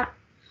have a chat."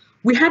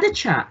 We had a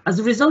chat, as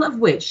a result of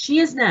which she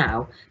has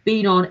now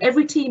been on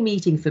every team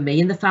meeting for me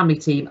in the family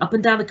team up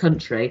and down the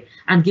country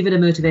and given a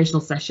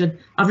motivational session.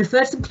 I've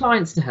referred some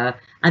clients to her,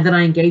 and then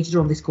I engaged her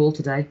on this call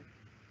today.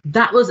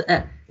 That was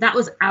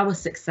our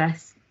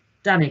success.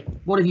 Danny,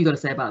 what have you got to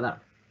say about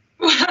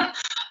that?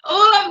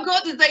 All I've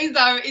got to say,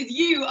 Zara, is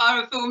you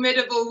are a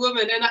formidable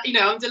woman, and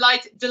I'm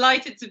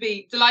delighted to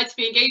be engaged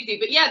with you.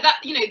 But yeah,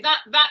 that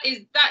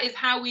is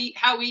how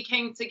we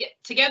came to get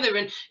together,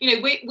 and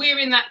we're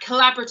in that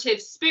collaborative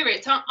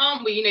spirit,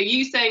 aren't we?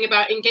 You saying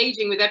about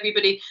engaging with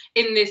everybody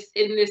in this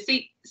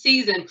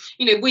season.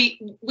 We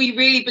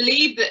really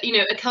believe that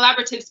a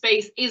collaborative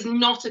space is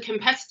not a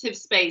competitive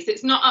space.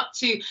 It's not up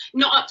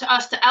to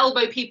us to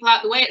elbow people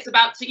out the way. It's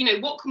about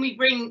what can we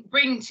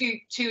bring to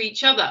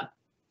each other.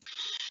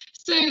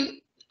 So,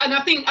 and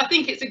I think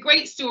it's a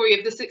great story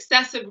of the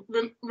success of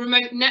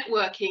remote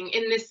networking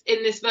in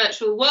this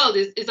virtual world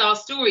is our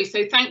story.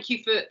 So thank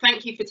you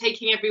for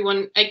taking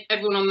everyone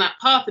on that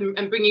path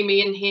and bringing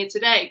me in here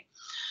today.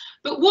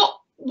 But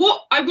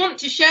what I want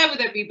to share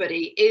with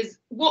everybody is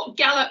what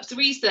Gallup's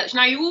research.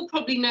 Now, you all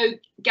probably know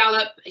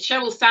Gallup.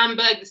 Sheryl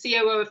Sandberg, the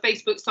COO of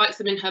Facebook, cites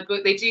them in her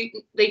book. They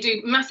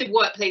do massive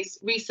workplace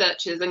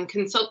researches and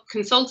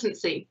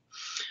consultancy.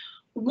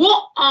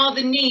 What are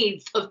the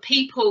needs of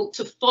people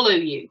to follow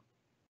you?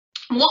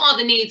 What are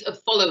the needs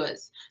of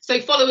followers?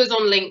 So followers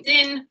on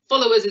LinkedIn,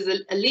 followers as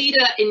a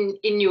leader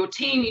in your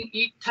team.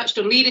 You touched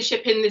on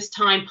leadership in this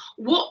time.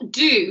 What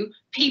do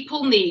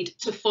people need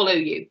to follow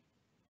you?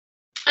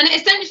 And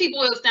it essentially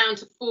boils down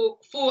to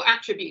four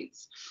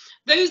attributes.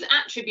 Those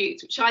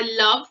attributes, which I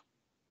love,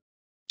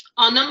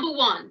 are number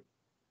one,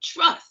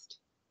 trust.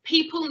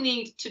 People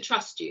need to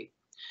trust you.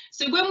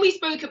 So when we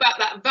spoke about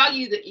that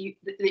value that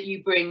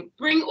you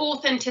bring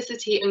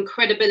authenticity and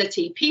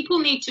credibility. People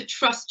need to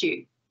trust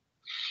you.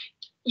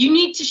 You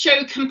need to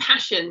show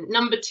compassion.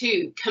 Number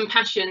two,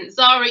 compassion.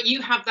 Zara,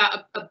 you have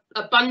that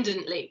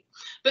abundantly.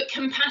 But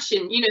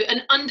compassion,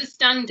 an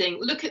understanding.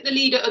 Look at the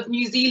leader of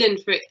New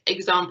Zealand, for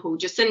example,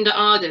 Jacinda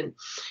Ardern.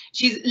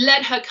 She's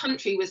led her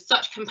country with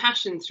such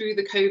compassion through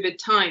the COVID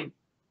time.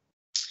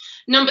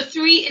 Number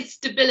three is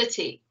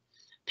stability.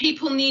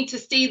 People need to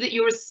see that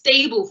you're a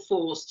stable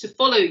force to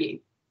follow you.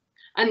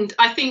 And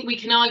I think we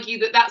can argue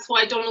that that's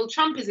why Donald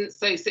Trump isn't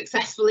so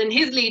successful in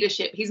his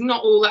leadership. He's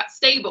not all that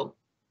stable.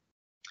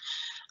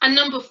 And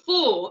number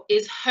four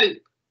is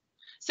hope.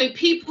 So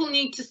people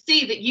need to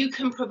see that you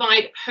can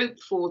provide hope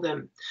for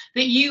them,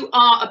 that you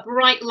are a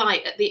bright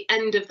light at the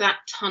end of that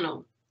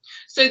tunnel.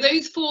 So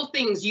those four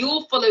things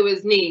your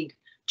followers need: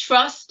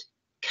 trust,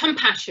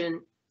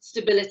 compassion,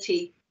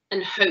 stability,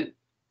 and hope.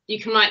 You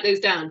can write those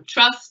down: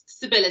 trust,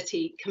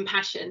 stability,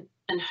 compassion,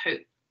 and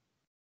hope.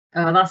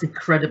 Oh, that's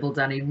incredible,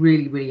 Danny.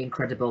 Really, really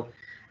incredible.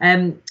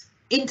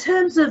 In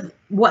terms of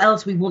what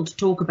else we want to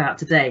talk about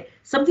today,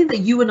 something that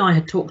you and I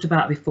had talked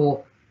about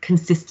before: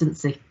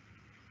 consistency.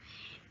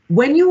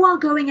 When you are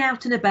going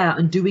out and about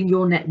and doing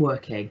your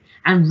networking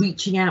and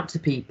reaching out to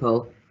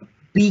people,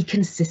 be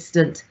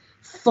consistent,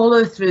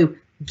 follow through,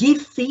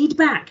 give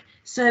feedback.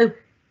 So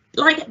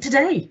like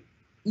today,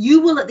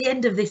 you will at the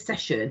end of this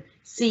session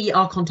see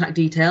our contact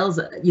details,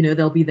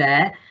 they'll be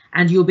there,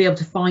 and you'll be able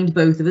to find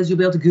both of us. You'll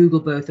be able to Google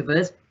both of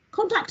us.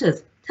 Contact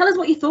us, tell us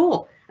what you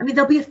thought. I mean,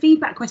 there'll be a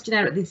feedback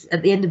questionnaire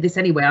at the end of this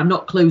anyway. I'm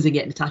not closing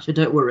it, Natasha,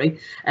 don't worry,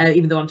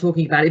 even though I'm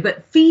talking about it.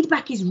 But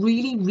feedback is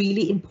really,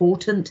 really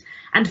important.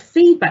 And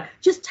feedback,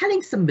 just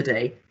telling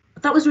somebody,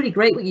 that was really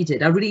great what you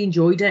did, I really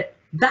enjoyed it,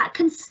 that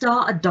can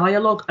start a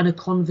dialogue and a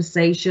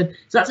conversation.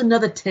 So that's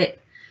another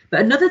tip. But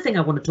another thing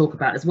I want to talk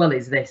about as well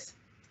is this: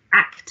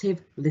 active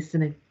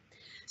listening.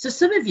 So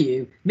some of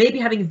you may be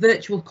having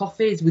virtual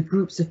coffees with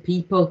groups of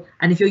people.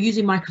 And if you're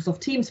using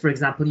Microsoft Teams, for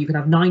example, you can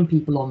have 9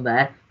 people on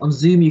there. On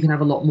Zoom, you can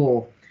have a lot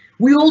more.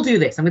 We all do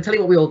this. I'm going to tell you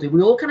what we all do.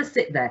 We all kind of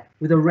sit there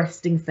with a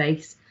resting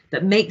face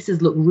that makes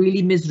us look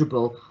really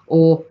miserable,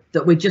 or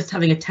that we're just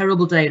having a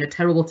terrible day and a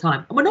terrible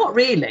time. And we're not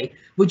really.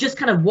 We're just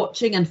kind of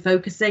watching and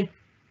focusing.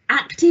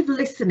 Active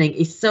listening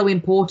is so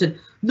important.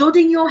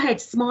 Nodding your head,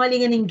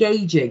 smiling and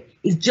engaging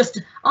is just...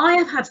 I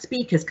have had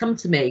speakers come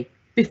to me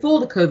before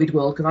the COVID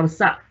world, because I was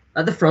sat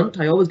at the front.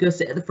 I always go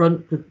sit at the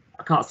front because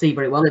I can't see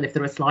very well, and if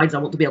there are slides I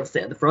want to be able to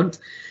sit at the front.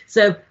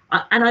 So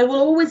and I will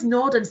always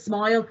nod and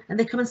smile, and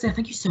they come and say,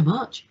 thank you so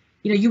much,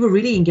 you were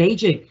really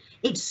engaging.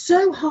 It's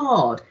so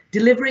hard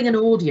delivering an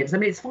audience. I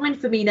mean, it's fine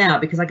for me now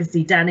because I can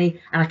see Danny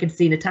and I can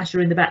see Natasha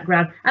in the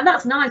background, and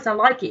that's nice. I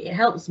like it. It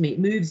helps me, it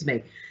moves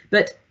me.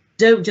 But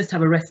don't just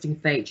have a resting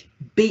face.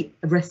 Be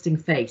a resting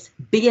face.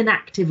 Be an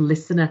active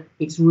listener.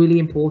 It's really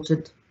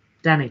important.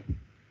 Danny.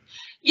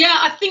 Yeah,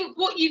 I think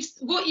what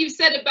you've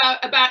said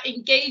about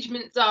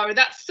engagement, Zara,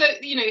 that's so,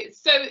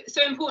 it's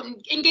so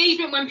important.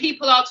 Engagement when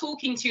people are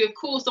talking to you, of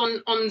course,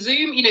 on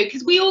Zoom,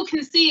 because we all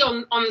can see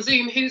on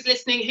Zoom who's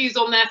listening, who's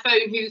on their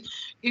phone,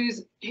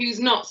 who's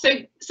not. So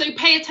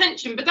pay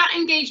attention, but that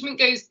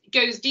engagement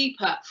goes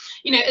deeper.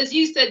 As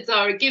you said,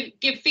 Zara,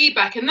 give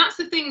feedback, and that's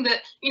the thing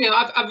that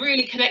I've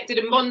really connected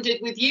and bonded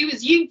with you,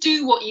 is you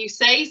do what you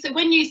say. So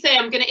when you say,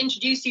 I'm going to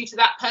introduce you to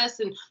that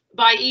person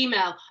by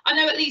email, I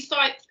know at least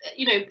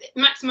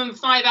maximum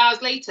 5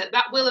 hours later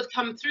that will have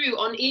come through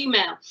on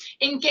email.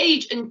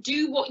 Engage and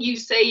do what you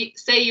say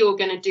you're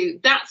going to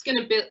do. That's going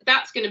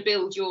to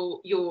build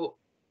your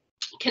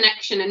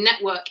connection and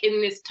network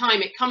in this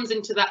time. It comes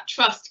into that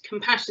trust,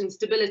 compassion,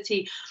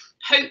 stability,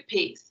 hope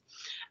piece.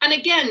 And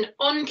again,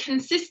 on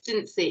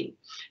consistency.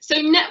 So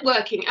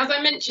networking, as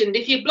I mentioned,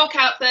 if you block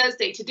out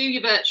Thursday to do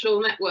your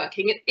virtual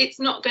networking, it's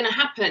not going to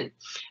happen.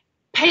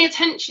 Pay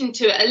attention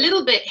to it a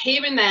little bit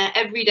here and there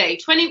every day,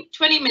 20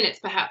 minutes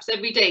perhaps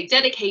every day,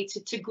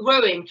 dedicated to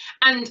growing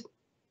and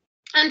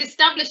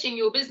establishing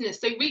your business.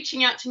 So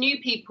reaching out to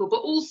new people, but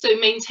also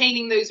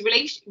maintaining those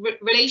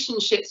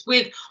relationships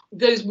with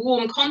those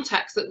warm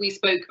contacts that we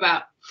spoke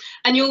about.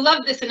 And you'll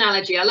love this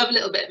analogy. I love a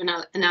little bit of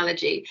an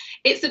analogy.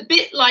 It's a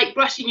bit like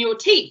brushing your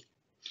teeth.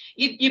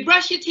 You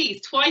brush your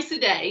teeth twice a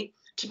day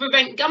to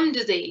prevent gum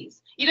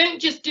disease. You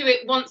don't just do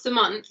it once a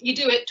month. You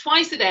do it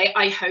twice a day,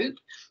 I hope.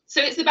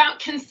 So it's about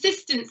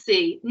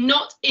consistency,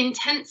 not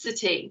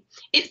intensity.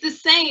 It's the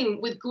same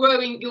with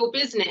growing your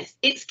business.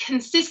 It's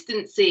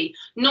consistency,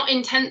 not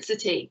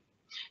intensity.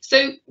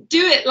 So do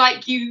it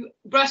like you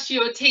brush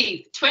your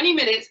teeth, 20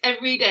 minutes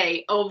every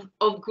day of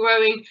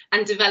growing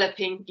and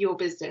developing your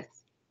business.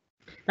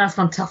 That's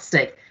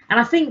fantastic. And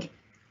I think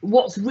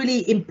what's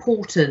really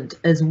important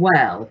as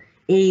well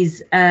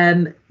is,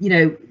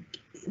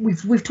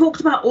 we've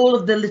talked about all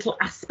of the little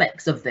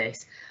aspects of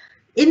this.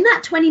 In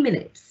that 20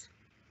 minutes,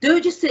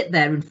 don't just sit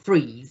there and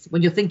freeze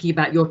when you're thinking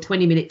about your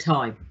 20-minute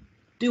time.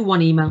 Do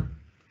one email.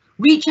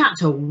 Reach out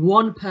to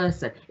one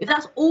person. If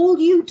that's all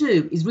you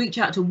do is reach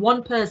out to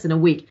one person a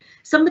week,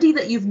 somebody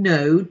that you've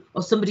known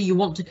or somebody you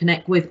want to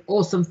connect with,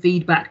 or some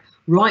feedback,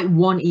 write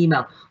one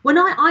email. When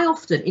I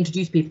often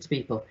introduce people to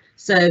people.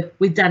 So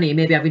with Danny,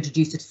 maybe I've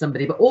introduced her to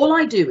somebody, but all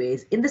I do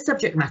is in the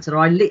subject matter,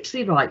 I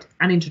literally write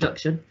an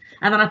introduction,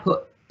 and then I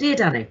put, Dear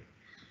Danny,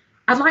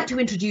 I'd like to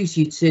introduce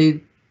you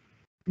to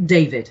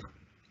David.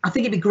 I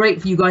think it'd be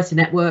great for you guys to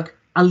network.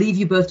 I'll leave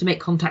you both to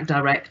make contact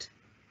direct.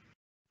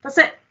 That's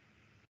it.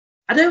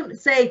 I don't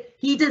say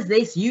he does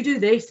this, you do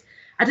this.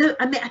 I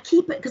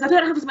keep it because I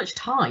don't have as much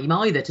time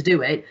either to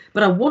do it,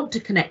 but I want to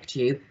connect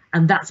you,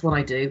 and that's what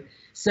I do.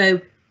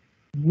 So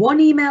one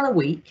email a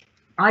week,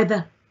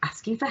 either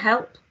asking for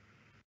help,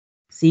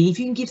 see if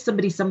you can give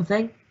somebody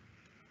something,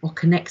 or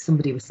connect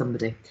somebody with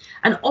somebody.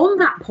 And on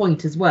that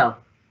point as well,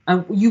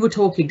 you were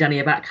talking, Danny,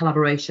 about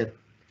collaboration.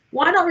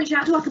 Why not reach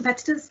out to our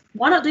competitors?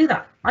 Why not do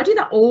that? I do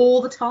that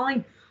all the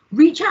time.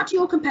 Reach out to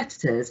your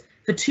competitors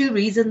for 2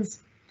 reasons.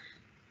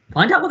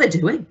 Find out what they're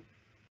doing.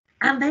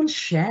 and then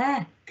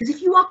share. Because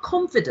if you are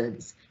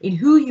confident in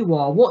who you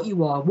are, what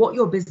what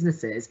your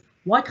business is,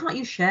 why can't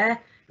you share?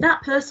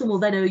 That person will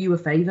then owe you a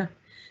favour.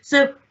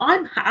 So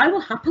I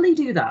will happily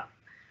do that.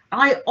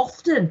 I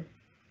often,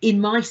 in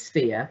my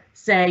sphere,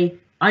 say,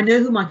 I know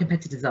who my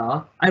competitors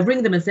are. I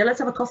ring them and say, let's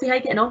have a coffee. How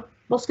you getting on?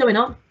 What's going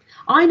on?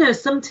 I know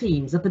some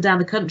teams up and down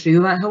the country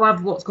who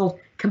have what's called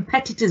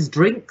competitors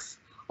drinks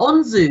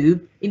on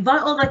Zoom,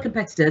 invite all their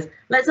competitors.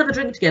 Let's have a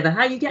drink together.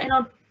 How are you getting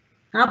on?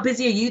 How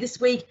busy are you this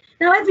week?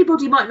 Now,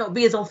 everybody might not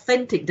be as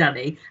authentic,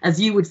 Danny, as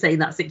you would say in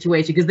that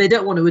situation, because they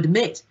don't want to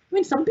admit. I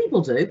mean, some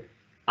people do.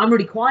 I'm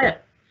really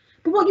quiet.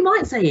 But what you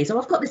might say is, oh,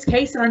 I've got this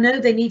case and I know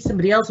they need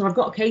somebody else, or I've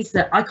got a case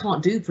that I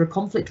can't do for a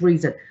conflict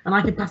reason and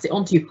I can pass it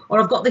on to you, or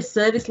I've got this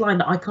service line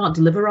that I can't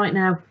deliver right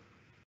now.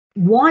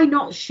 Why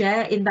not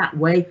share in that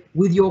way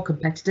with your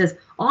competitors?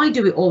 I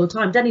do it all the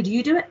time. Danny, do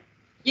you do it?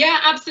 Yeah,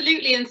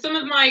 absolutely. And some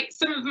of my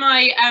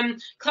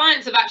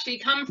clients have actually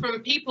come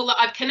from people that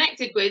I've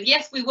connected with.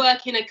 Yes, we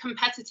work in a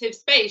competitive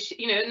space.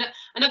 You know,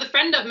 another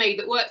friend I've made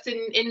that works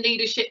in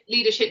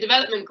leadership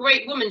development,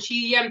 great woman.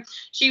 She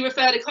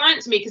referred a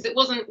client to me because it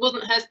wasn't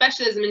her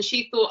specialism, and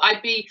she thought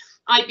I'd be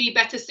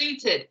better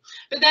suited.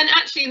 But then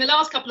actually in the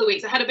last couple of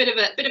weeks I had a bit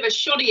of a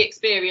shoddy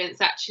experience.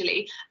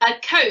 Actually, a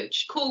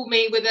coach called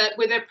me with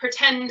a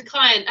pretend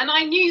client, and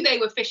I knew they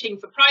were fishing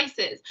for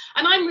prices,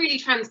 and I'm really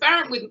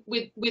transparent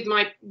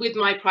with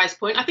my price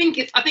point. I think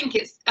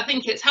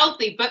it's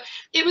healthy, but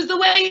it was the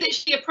way that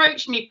she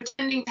approached me,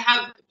 pretending to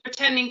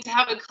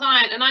have a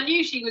client, and I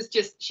knew she was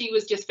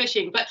just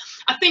fishing. But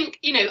I think,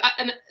 you know,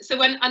 and so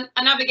when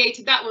I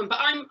navigated that one, but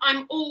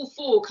I'm all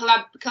for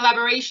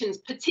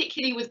collaborations,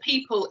 particularly with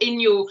people in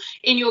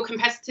your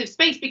competitive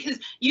space, because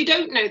you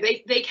don't know,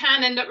 they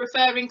can end up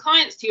referring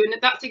clients to you,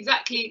 and that's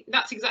exactly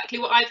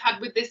what I've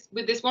had with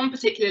this one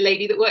particular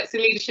lady that works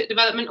in leadership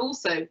development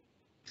also.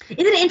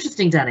 Isn't it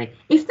interesting, Danny?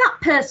 If that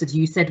person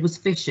you said was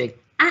fishing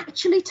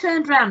actually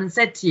turned around and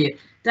said to you,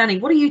 Danny,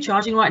 what are you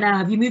charging right now?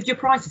 Have you moved your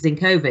prices in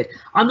COVID?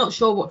 I'm not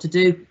sure what to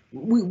do.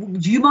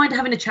 Do you mind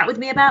having a chat with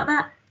me about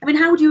that? I mean,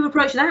 how would you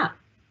approach that?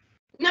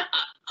 No,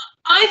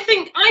 I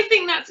think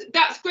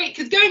that's great,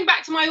 because going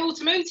back to my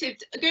automotive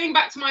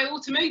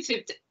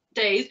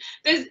days,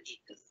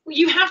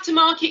 you have to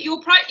market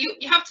your price.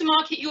 You have to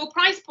market your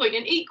price point,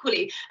 and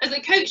equally as a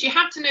coach, you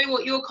have to know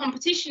what your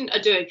competition are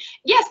doing.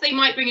 Yes, they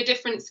might bring a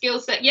different skill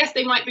set. Yes,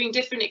 they might bring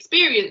different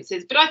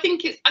experiences. But I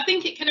think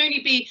it can only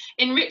be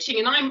enriching,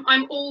 and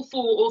I'm all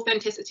for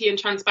authenticity and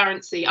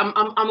transparency. I'm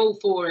all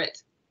for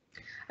it.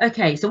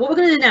 Okay, so what we're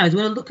going to do now is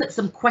we're going to look at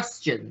some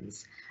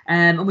questions,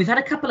 and we've had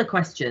a couple of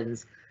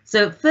questions.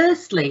 So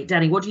firstly,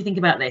 Danny, what do you think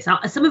about this?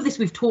 Some of this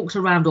we've talked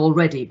around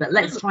already, but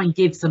let's try and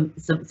give some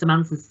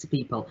answers to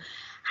people.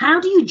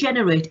 How do you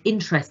generate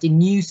interest in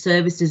new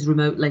services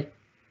remotely?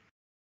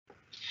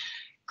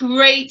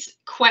 Great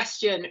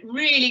question.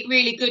 Really,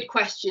 really good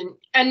question.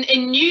 And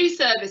in new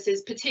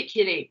services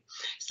particularly.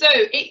 So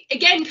it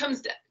again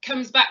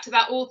comes back to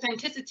that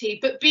authenticity,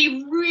 but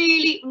be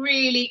really,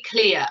 really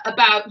clear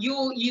about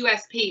your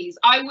USPs.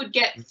 I would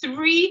get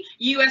 3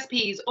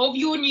 USPs of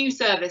your new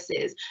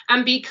services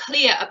and be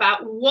clear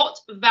about what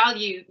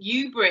value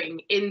you bring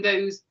in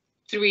those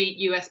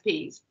 3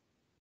 USPs.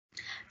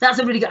 That's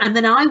a really good, and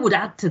then I would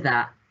add to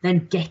that,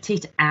 then get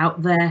it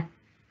out there,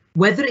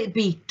 whether it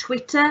be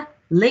Twitter,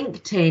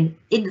 LinkedIn,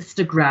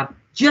 Instagram,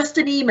 just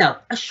an email,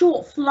 a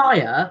short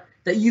flyer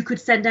that you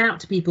could send out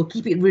to people.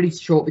 Keep it really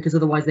short because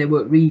otherwise they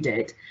won't read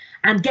it,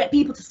 and get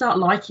people to start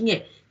liking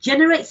it.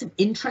 Generate some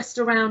interest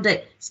around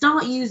it.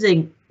 Start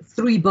using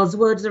 3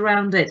 buzzwords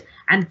around it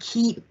and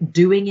keep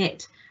doing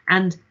it.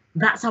 And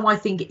that's how I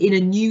think in a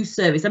new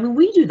service. I mean,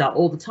 we do that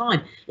all the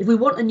time. If we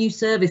want a new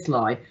service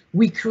line,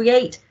 we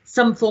create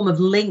some form of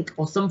link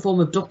or some form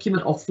of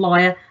document or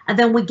flyer, and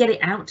then we get it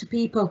out to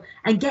people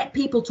and get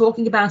people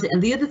talking about it.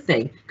 And the other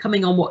thing,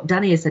 coming on what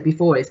Danny has said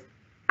before, is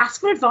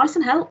ask for advice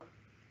and help.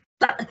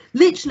 That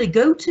literally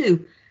go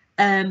to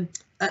a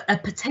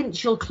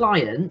potential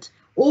client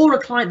or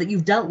a client that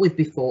you've dealt with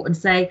before and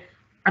say,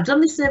 I've done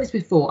this service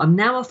before, I'm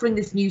now offering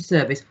this new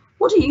service.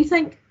 What do you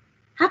think?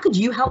 How could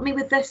you help me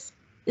with this?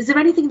 Is there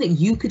anything that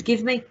you could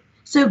give me?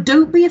 So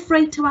don't be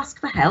afraid to ask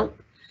for help.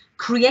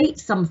 Create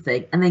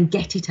something and then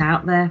get it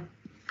out there.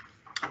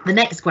 The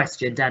next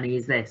question, Danny,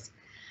 is this.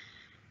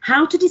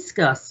 How to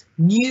discuss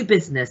new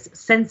business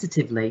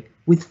sensitively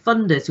with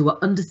funders who are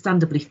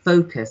understandably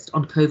focused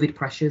on COVID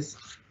pressures?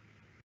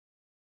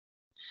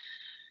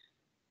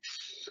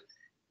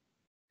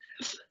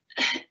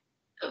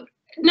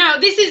 Now,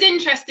 this is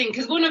interesting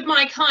because one of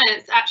my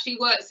clients actually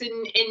works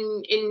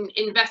in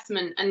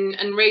investment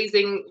and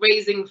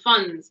raising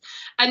funds,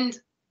 and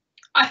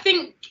I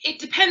think it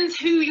depends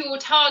who you're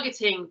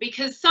targeting,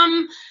 because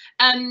some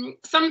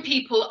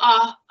people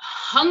are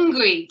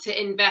hungry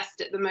to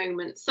invest at the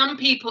moment. Some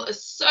people are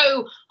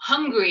so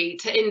hungry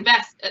to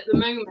invest at the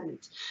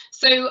moment.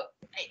 So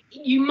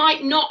you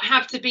might not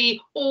have to be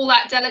all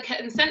that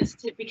delicate and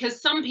sensitive, because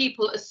some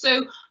people are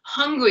so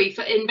hungry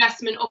for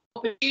investment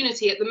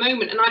opportunity at the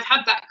moment, and I've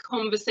had that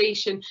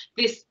conversation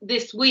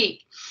this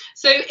week.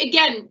 So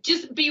again,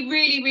 just be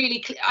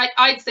really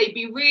I'd say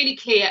be really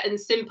clear and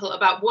simple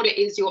about what it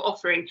is you're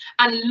offering,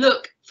 and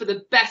look for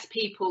the best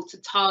people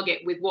to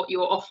target with what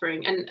you're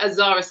offering. And as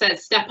Zara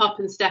says, step up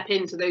and step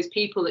into those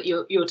people that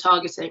you're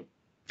targeting.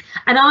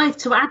 And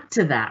to add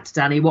to that,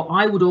 Danny, what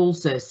I would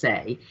also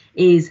say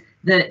is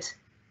that,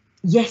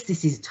 yes,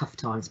 this is tough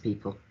times,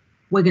 people.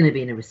 We're going to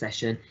be in a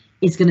recession.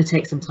 It's going to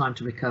take some time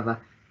to recover,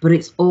 but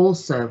it's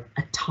also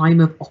a time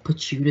of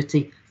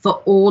opportunity for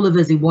all of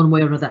us in one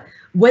way or another.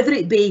 Whether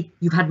it be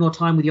you've had more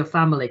time with your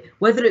family,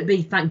 whether it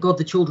be, thank God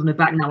the children are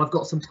back now, I've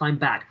got some time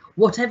back,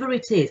 whatever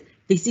it is,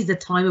 this is a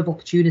time of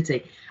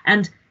opportunity.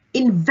 And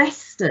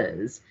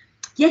investors,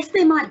 yes,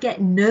 they might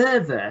get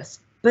nervous,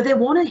 but they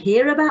want to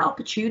hear about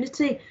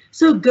opportunity.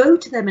 So go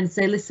to them and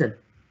say, listen,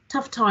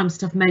 tough times,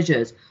 tough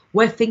measures.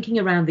 We're thinking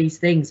around these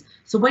things.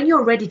 So when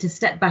you're ready to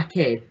step back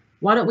in,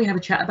 why don't we have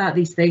a chat about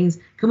these things?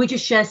 Can we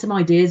just share some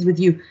ideas with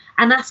you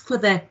and ask for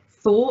their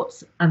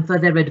thoughts and for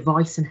their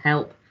advice and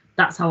help?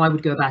 That's how I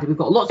would go about it. We've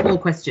got lots more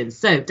questions.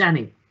 So,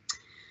 Danny,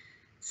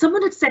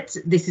 someone had said,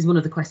 this is one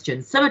of the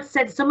questions.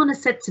 Someone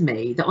has said to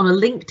me that on a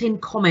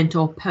LinkedIn comment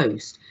or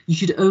post, you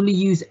should only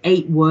use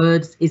 8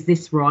 words. Is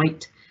this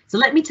right? So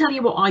let me tell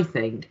you what I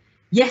think.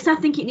 Yes, I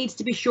think it needs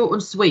to be short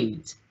and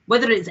sweet.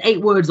 Whether it's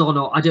 8 words or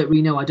not, I don't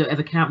really know. I don't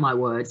ever count my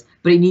words,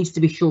 but it needs to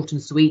be short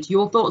and sweet.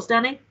 Your thoughts,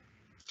 Danny?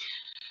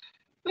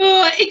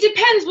 Well, it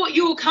depends what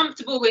you're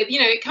comfortable with.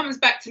 You know, it comes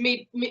back to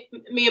me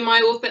and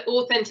my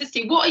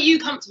authenticity. What are you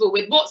comfortable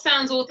with? What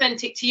sounds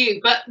authentic to you?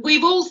 But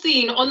we've all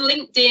seen on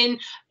LinkedIn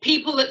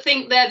people that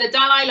think they're the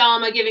Dalai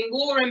Lama giving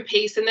war and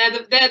peace, and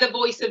they're the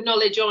voice of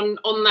knowledge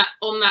on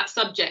that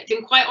subject.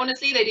 And quite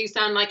honestly, they do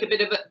sound like a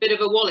bit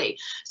of a wally.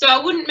 So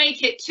I wouldn't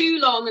make it too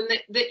long, and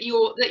that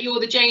you're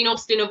the Jane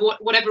Austen of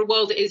whatever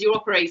world it is you're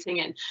operating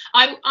in.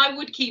 I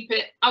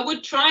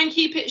would try and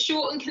keep it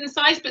short and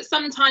concise, but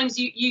sometimes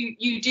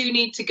you do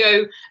need to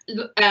go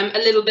a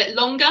little bit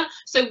longer.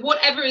 So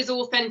whatever is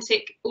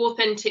authentic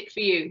for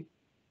you.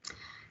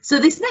 So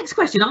this next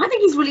question I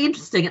think is really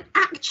interesting, and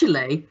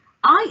actually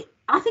I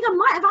think I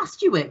might have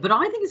asked you it, but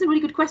I think it's a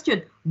really good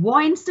question.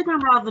 Why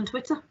Instagram rather than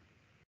Twitter?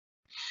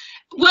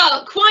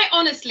 Well, quite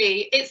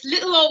honestly, it's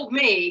little old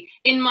me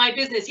in my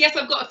business. Yes,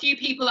 I've got a few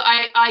people that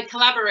I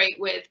collaborate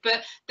with,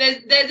 but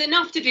there's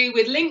enough to do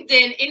with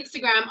LinkedIn,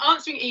 Instagram,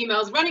 answering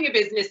emails, running a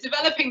business,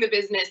 developing the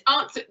business,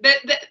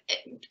 the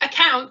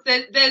accounts.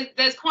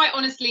 There's quite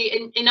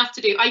honestly enough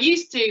to do. I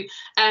used to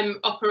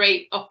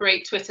operate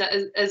Twitter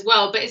as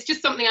well, but it's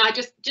just something I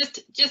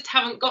just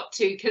haven't got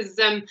to, because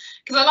I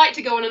like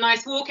to go on a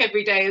nice walk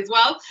every day as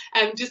well,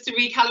 just to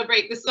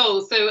recalibrate the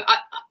soul. So I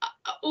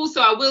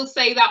will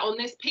say that on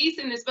this piece,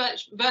 in this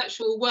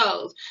virtual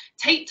world,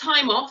 take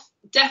time off.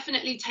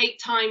 Definitely take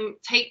time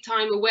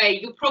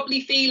away. You're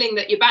probably feeling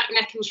that your back,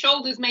 neck and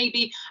shoulders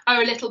maybe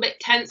are a little bit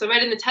tense. I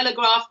read in the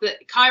Telegraph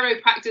that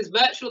chiropractors'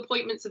 virtual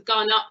appointments have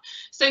gone up.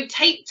 So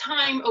take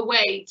time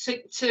away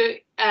to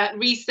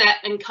reset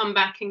and come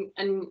back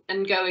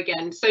and go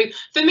again. So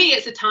for me,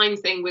 it's a time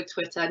thing with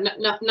Twitter.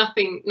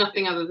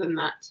 Nothing other than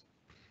that.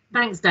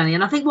 Thanks, Danny.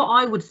 And I think what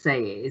I would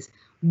say is,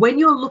 when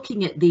you're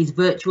looking at these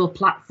virtual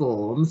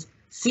platforms,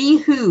 see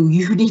who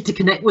you need to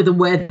connect with and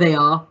where they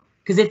are.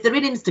 Because if they're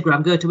in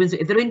Instagram, go to Instagram.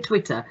 If they're in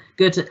Twitter,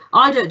 go to.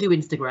 I don't do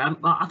Instagram.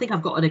 I think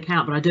I've got an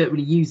account, but I don't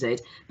really use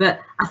it.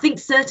 But I think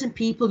certain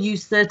people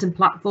use certain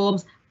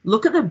platforms.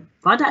 Look at them,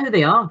 find out who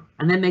they are,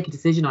 and then make a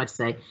decision, I'd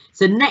say.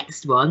 So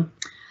next one,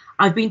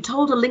 I've been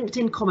told a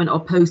LinkedIn comment or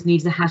post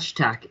needs a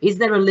hashtag. Is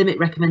there a limit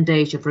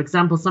recommendation? For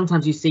example,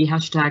 sometimes you see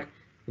hashtag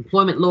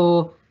employment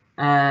law,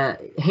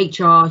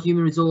 HR,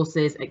 human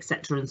resources,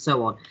 etc. and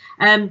so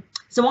on.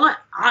 So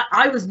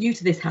I was new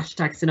to this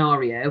hashtag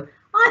scenario.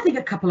 I think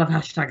a couple of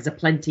hashtags are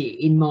plenty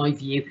in my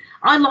view.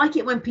 I like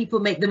it when people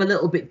make them a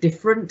little bit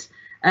different.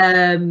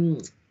 Yeah,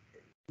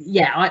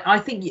 I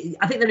think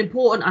they're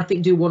important. I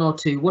think do 1 or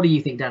 2. What do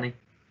you think, Danny?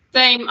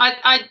 Same.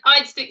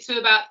 I'd stick to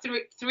about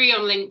three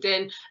on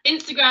LinkedIn.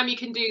 Instagram you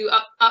can do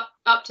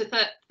up to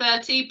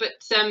 30,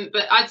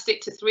 but I'd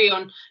stick to 3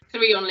 on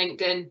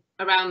LinkedIn,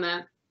 around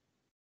there.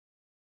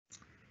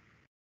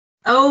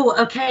 Oh,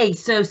 okay.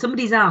 So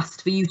somebody's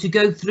asked for you to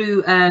go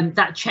through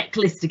that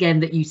checklist again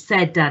that you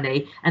said,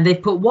 Danny, and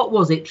they've put, what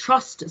was it?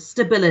 Trust,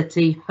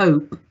 stability,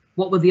 hope.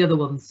 What were the other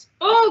ones?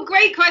 Oh,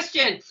 great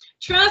question.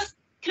 Trust,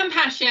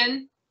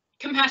 compassion,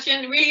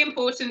 really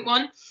important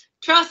one.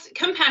 Trust,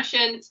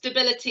 compassion,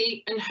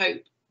 stability, and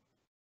hope.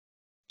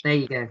 There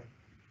you go.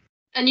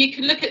 And you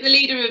can look at the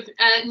leader of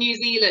New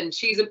Zealand.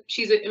 She's an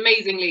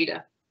amazing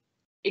leader,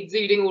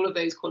 exuding all of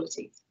those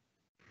qualities.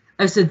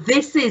 Oh, so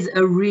this is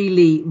a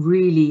really,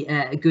 really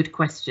good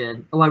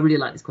question. Oh, I really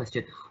like this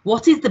question.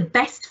 What is the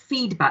best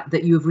feedback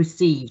that you have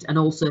received and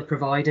also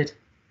provided?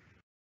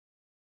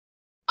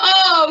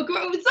 Oh,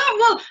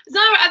 well,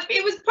 Zara,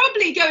 it was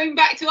probably going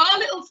back to our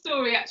little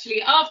story,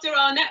 actually. After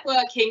our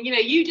networking, you know,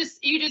 you just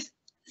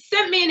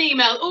sent me an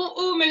email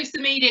almost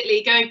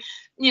immediately going,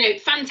 you know,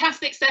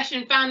 fantastic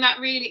session, found that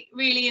really,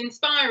 really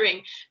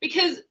inspiring.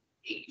 Because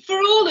for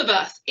all of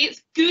us,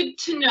 it's good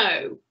to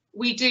know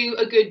we do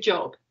a good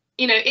job.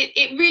 You know,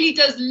 it really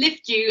does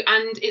lift you,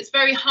 and it's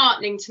very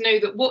heartening to know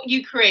that what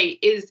you create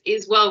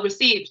is well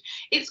received.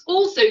 It's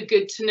also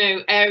good to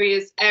know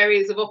areas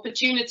of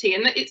opportunity,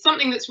 and it's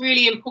something that's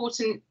really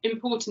important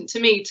to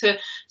me to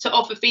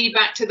offer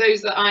feedback to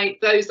those that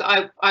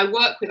I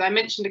work with. I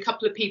mentioned a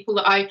couple of people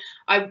that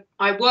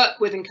I work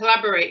with and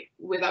collaborate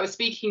with. I was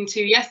speaking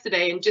to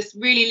yesterday, and just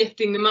really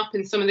lifting them up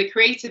in some of the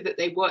creative that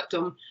they've worked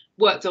on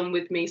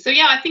with me. So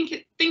yeah, I think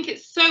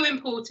it's so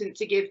important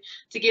to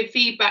give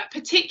feedback,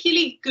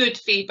 particularly good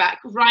feedback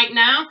right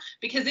now,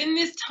 because in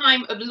this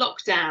time of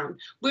lockdown,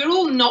 we're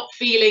all not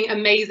feeling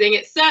amazing.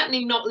 It's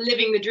certainly not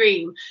living the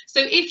dream.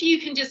 So if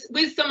you can just,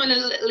 with someone, a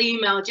little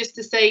email just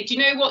to say, do you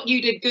know what,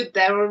 you did good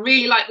there, or I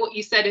really like what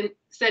you said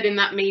in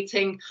that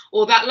meeting,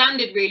 or that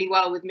landed really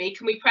well with me,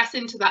 can we press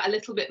into that a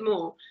little bit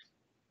more?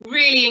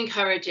 Really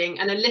encouraging,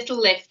 and a little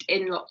lift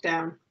in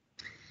lockdown.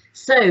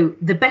 So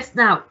the best,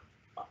 now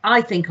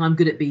I think I'm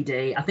good at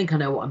BD. I think I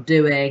know what I'm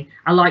doing.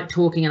 I like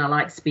talking and I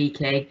like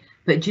speaking.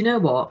 But do you know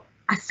what?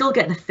 I still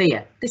get the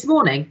fear. This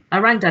morning, I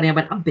rang Danny. I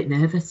went, I'm a bit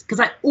nervous, because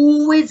I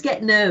always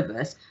get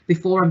nervous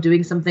before I'm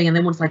doing something. And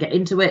then once I get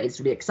into it, it's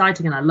really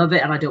exciting and I love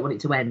it and I don't want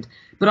it to end.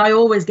 But I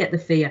always get the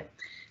fear.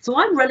 So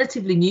I'm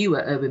relatively new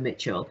at Irwin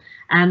Mitchell.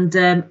 And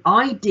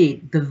I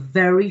did the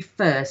very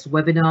first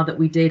webinar that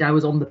we did. I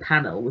was on the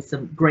panel with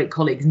some great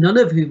colleagues, none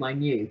of whom I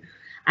knew.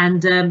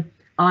 And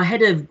our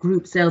head of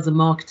group sales and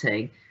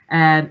marketing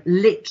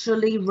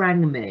literally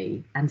rang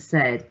me and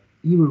said,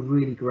 you were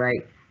really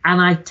great. And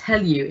I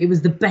tell you, it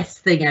was the best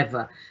thing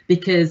ever,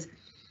 because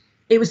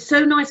it was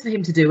so nice for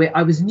him to do it.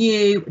 I was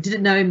new,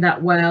 didn't know him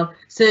that well,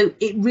 so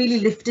it really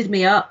lifted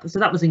me up. So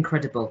that was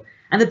incredible.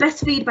 And the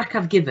best feedback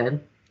I've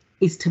given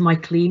is to my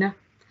cleaner.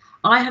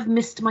 I have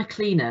missed my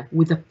cleaner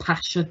with a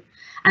passion.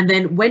 And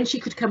then when she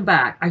could come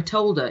back, I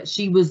told her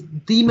she was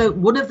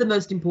one of the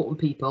most important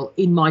people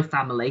in my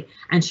family,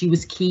 and she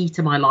was key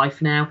to my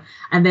life now.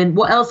 And then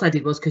what else I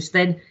did was,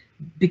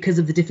 because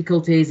of the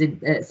difficulties in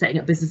setting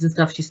up business and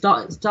stuff, she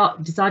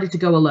decided to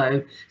go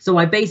alone. So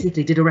I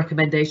basically did a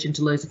recommendation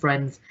to loads of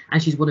friends,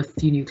 and she's won a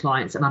few new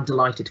clients, and I'm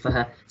delighted for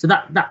her. So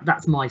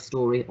that's my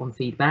story on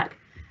feedback.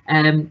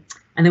 And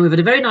then we've had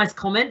a very nice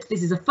comment.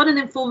 This is a fun and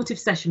informative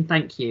session.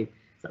 Thank you.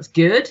 That's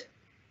good.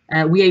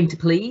 We aim to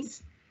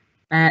please.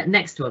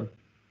 Next one,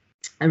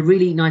 a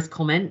really nice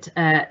comment.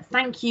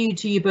 Thank you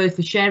to you both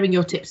for sharing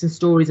your tips and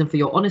stories and for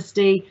your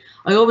honesty.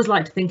 I always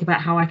like to think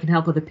about how I can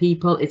help other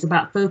people. It's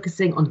about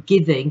focusing on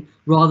giving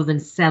rather than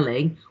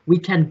selling. We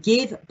can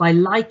give by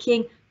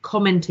liking,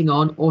 commenting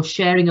on, or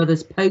sharing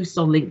others' posts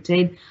on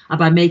LinkedIn, and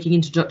by making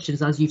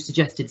introductions, as you've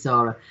suggested,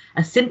 Zara.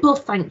 A simple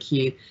thank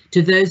you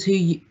to those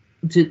who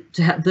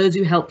those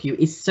who help you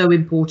is so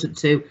important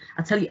too.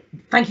 I tell you,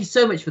 thank you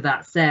so much for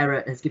that.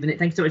 Sarah has given it.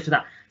 Thank you so much for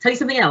that. Tell you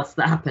something else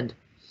that happened.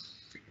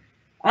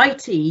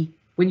 IT,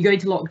 when you go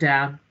into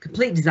lockdown,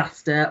 complete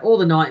disaster, all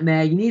the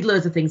nightmare, you need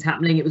loads of things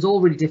happening. It was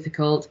all really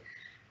difficult.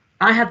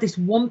 I had this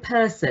one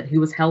person who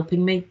was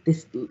helping me,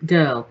 this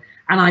girl,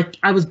 and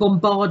I was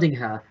bombarding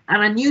her,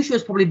 and I knew she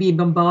was probably being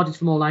bombarded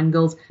from all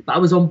angles, but I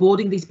was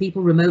onboarding these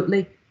people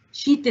remotely.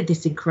 She did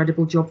this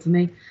incredible job for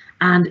me,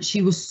 and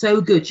she was so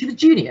good. She was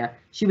junior.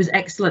 She was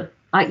excellent.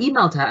 I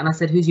emailed her and I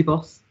said, who's your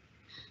boss?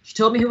 She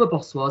told me who her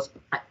boss was.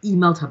 I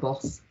emailed her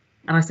boss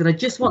and I said, I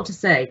just want to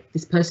say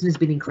this person has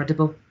been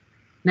incredible.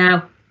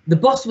 Now, the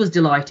boss was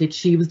delighted.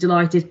 She was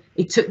delighted.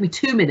 It took me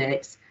 2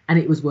 minutes and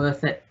it was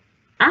worth it.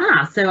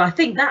 So I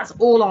think that's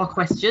all our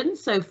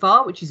questions so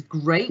far, which is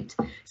great.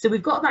 So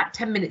we've got about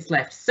 10 minutes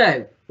left.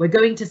 So we're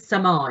going to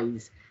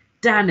surmise.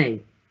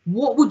 Danny,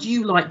 what would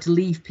you like to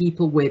leave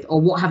people with, or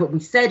what haven't we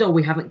said or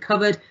we haven't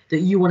covered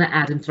that you want to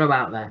add and throw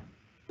out there?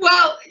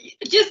 Well,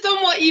 just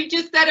on what you've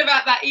just said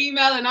about that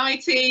email and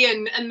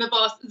IT and the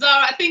boss,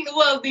 Zara, I think the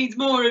world needs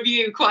more of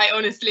you, quite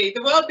honestly.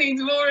 The world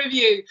needs more of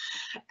you.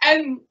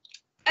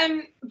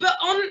 But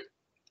on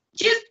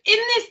just in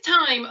this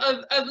time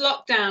of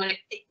lockdown,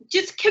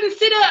 just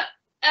consider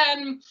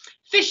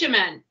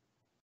fishermen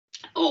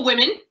or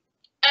women.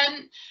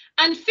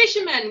 And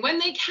fishermen, when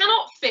they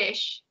cannot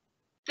fish,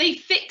 they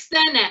fix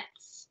their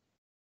nets.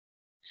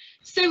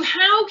 So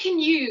how can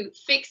you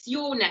fix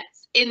your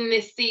nets in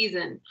this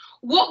season?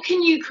 What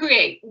can you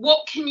create?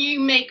 What can you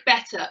make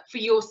better for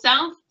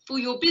yourself, for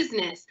your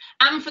business,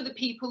 and for the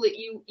people that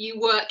you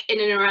work in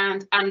and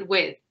around and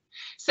with?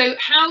 So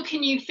how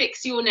can you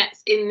fix your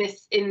nets in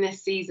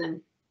this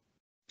season?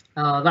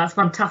 Oh, that's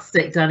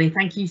fantastic, Danny.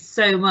 Thank you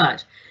so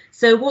much.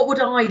 So what would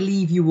I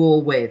leave you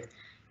all with?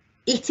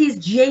 It is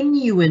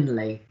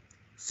genuinely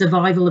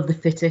survival of the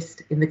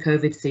fittest in the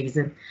COVID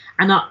season,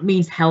 and that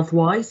means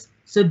health-wise.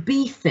 So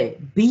be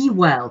fit, be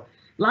well.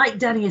 Like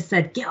Danny has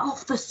said, get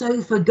off the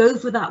sofa, go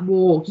for that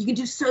walk. You can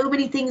do so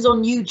many things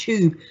on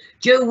YouTube.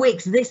 Joe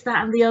Wicks, this,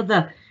 that, and the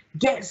other.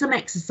 Get some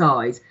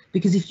exercise,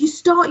 because if you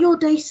start your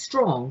day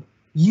strong,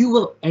 you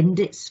will end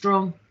it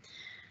strong.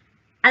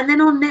 And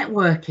then on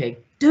networking,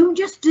 don't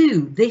just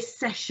do this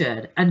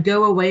session and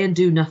go away and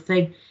do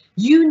nothing.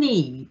 You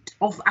need,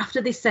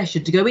 after this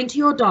session, to go into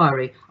your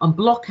diary and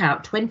block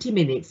out 20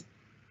 minutes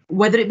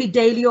whether it be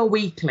daily or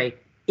weekly,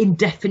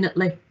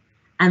 indefinitely,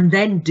 and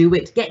then do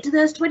it. Get to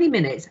those 20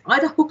 minutes,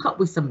 either hook up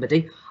with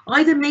somebody,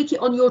 either make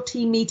it on your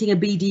team meeting, a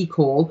BD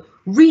call,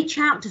 reach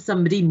out to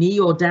somebody, me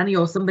or Danny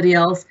or somebody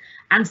else,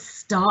 and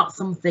start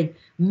something,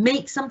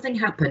 make something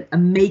happen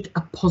and make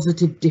a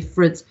positive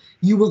difference.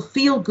 You will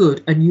feel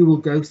good and you will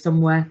go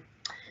somewhere.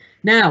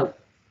 Now,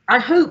 I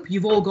hope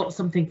you've all got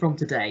something from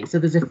today. So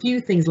there's a few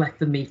things left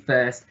for me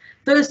first.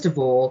 First of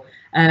all,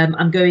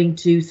 I'm going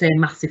to say a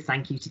massive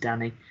thank you to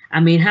Danny. I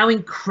mean, how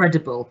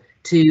incredible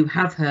to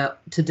have her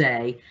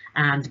today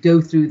and go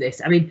through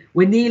this. I mean,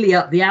 we're nearly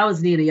up, the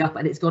hour's nearly up,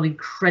 and it's gone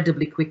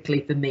incredibly quickly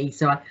for me.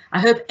 So I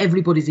hope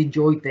everybody's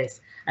enjoyed this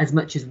as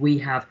much as we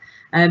have.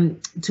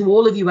 To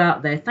all of you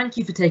out there, thank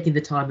you for taking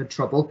the time and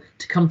trouble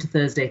to come to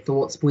Thursday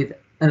Thoughts with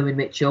Erwin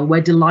Mitchell. We're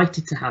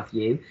delighted to have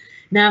you.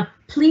 Now,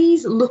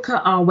 please look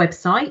at our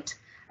website.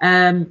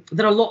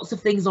 There are lots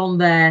of things on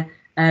there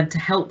to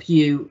help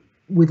you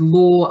with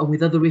law and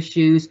with other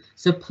issues.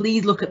 So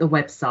please look at the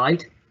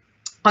website.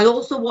 I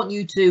also want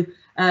you to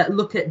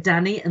look at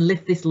Danny and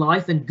Live This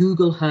Life and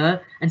Google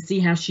her and see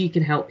how she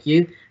can help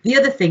you. The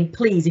other thing,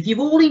 please, if you've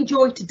all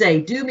enjoyed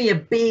today, do me a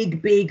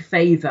big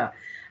favour.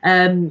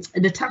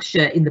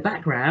 Natasha in the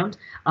background,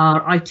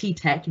 our IT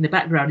tech in the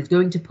background, is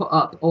going to put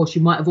up, or she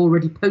might have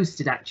already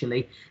posted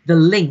actually, the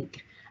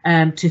link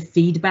to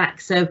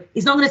feedback. So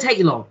it's not going to take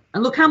you long.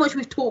 And look how much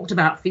we've talked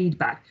about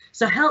feedback.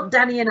 So help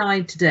Danny and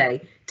I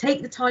today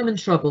take the time and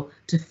trouble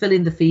to fill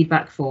in the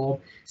feedback form.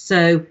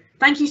 So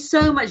thank you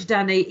so much,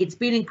 Danny. It's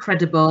been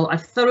incredible.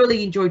 I've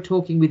thoroughly enjoyed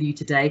talking with you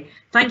today.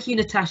 Thank you,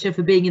 Natasha,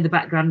 for being in the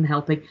background and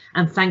helping.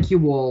 And thank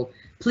you all.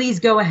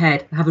 Please go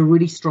ahead. Have a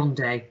really strong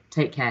day.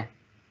 Take care.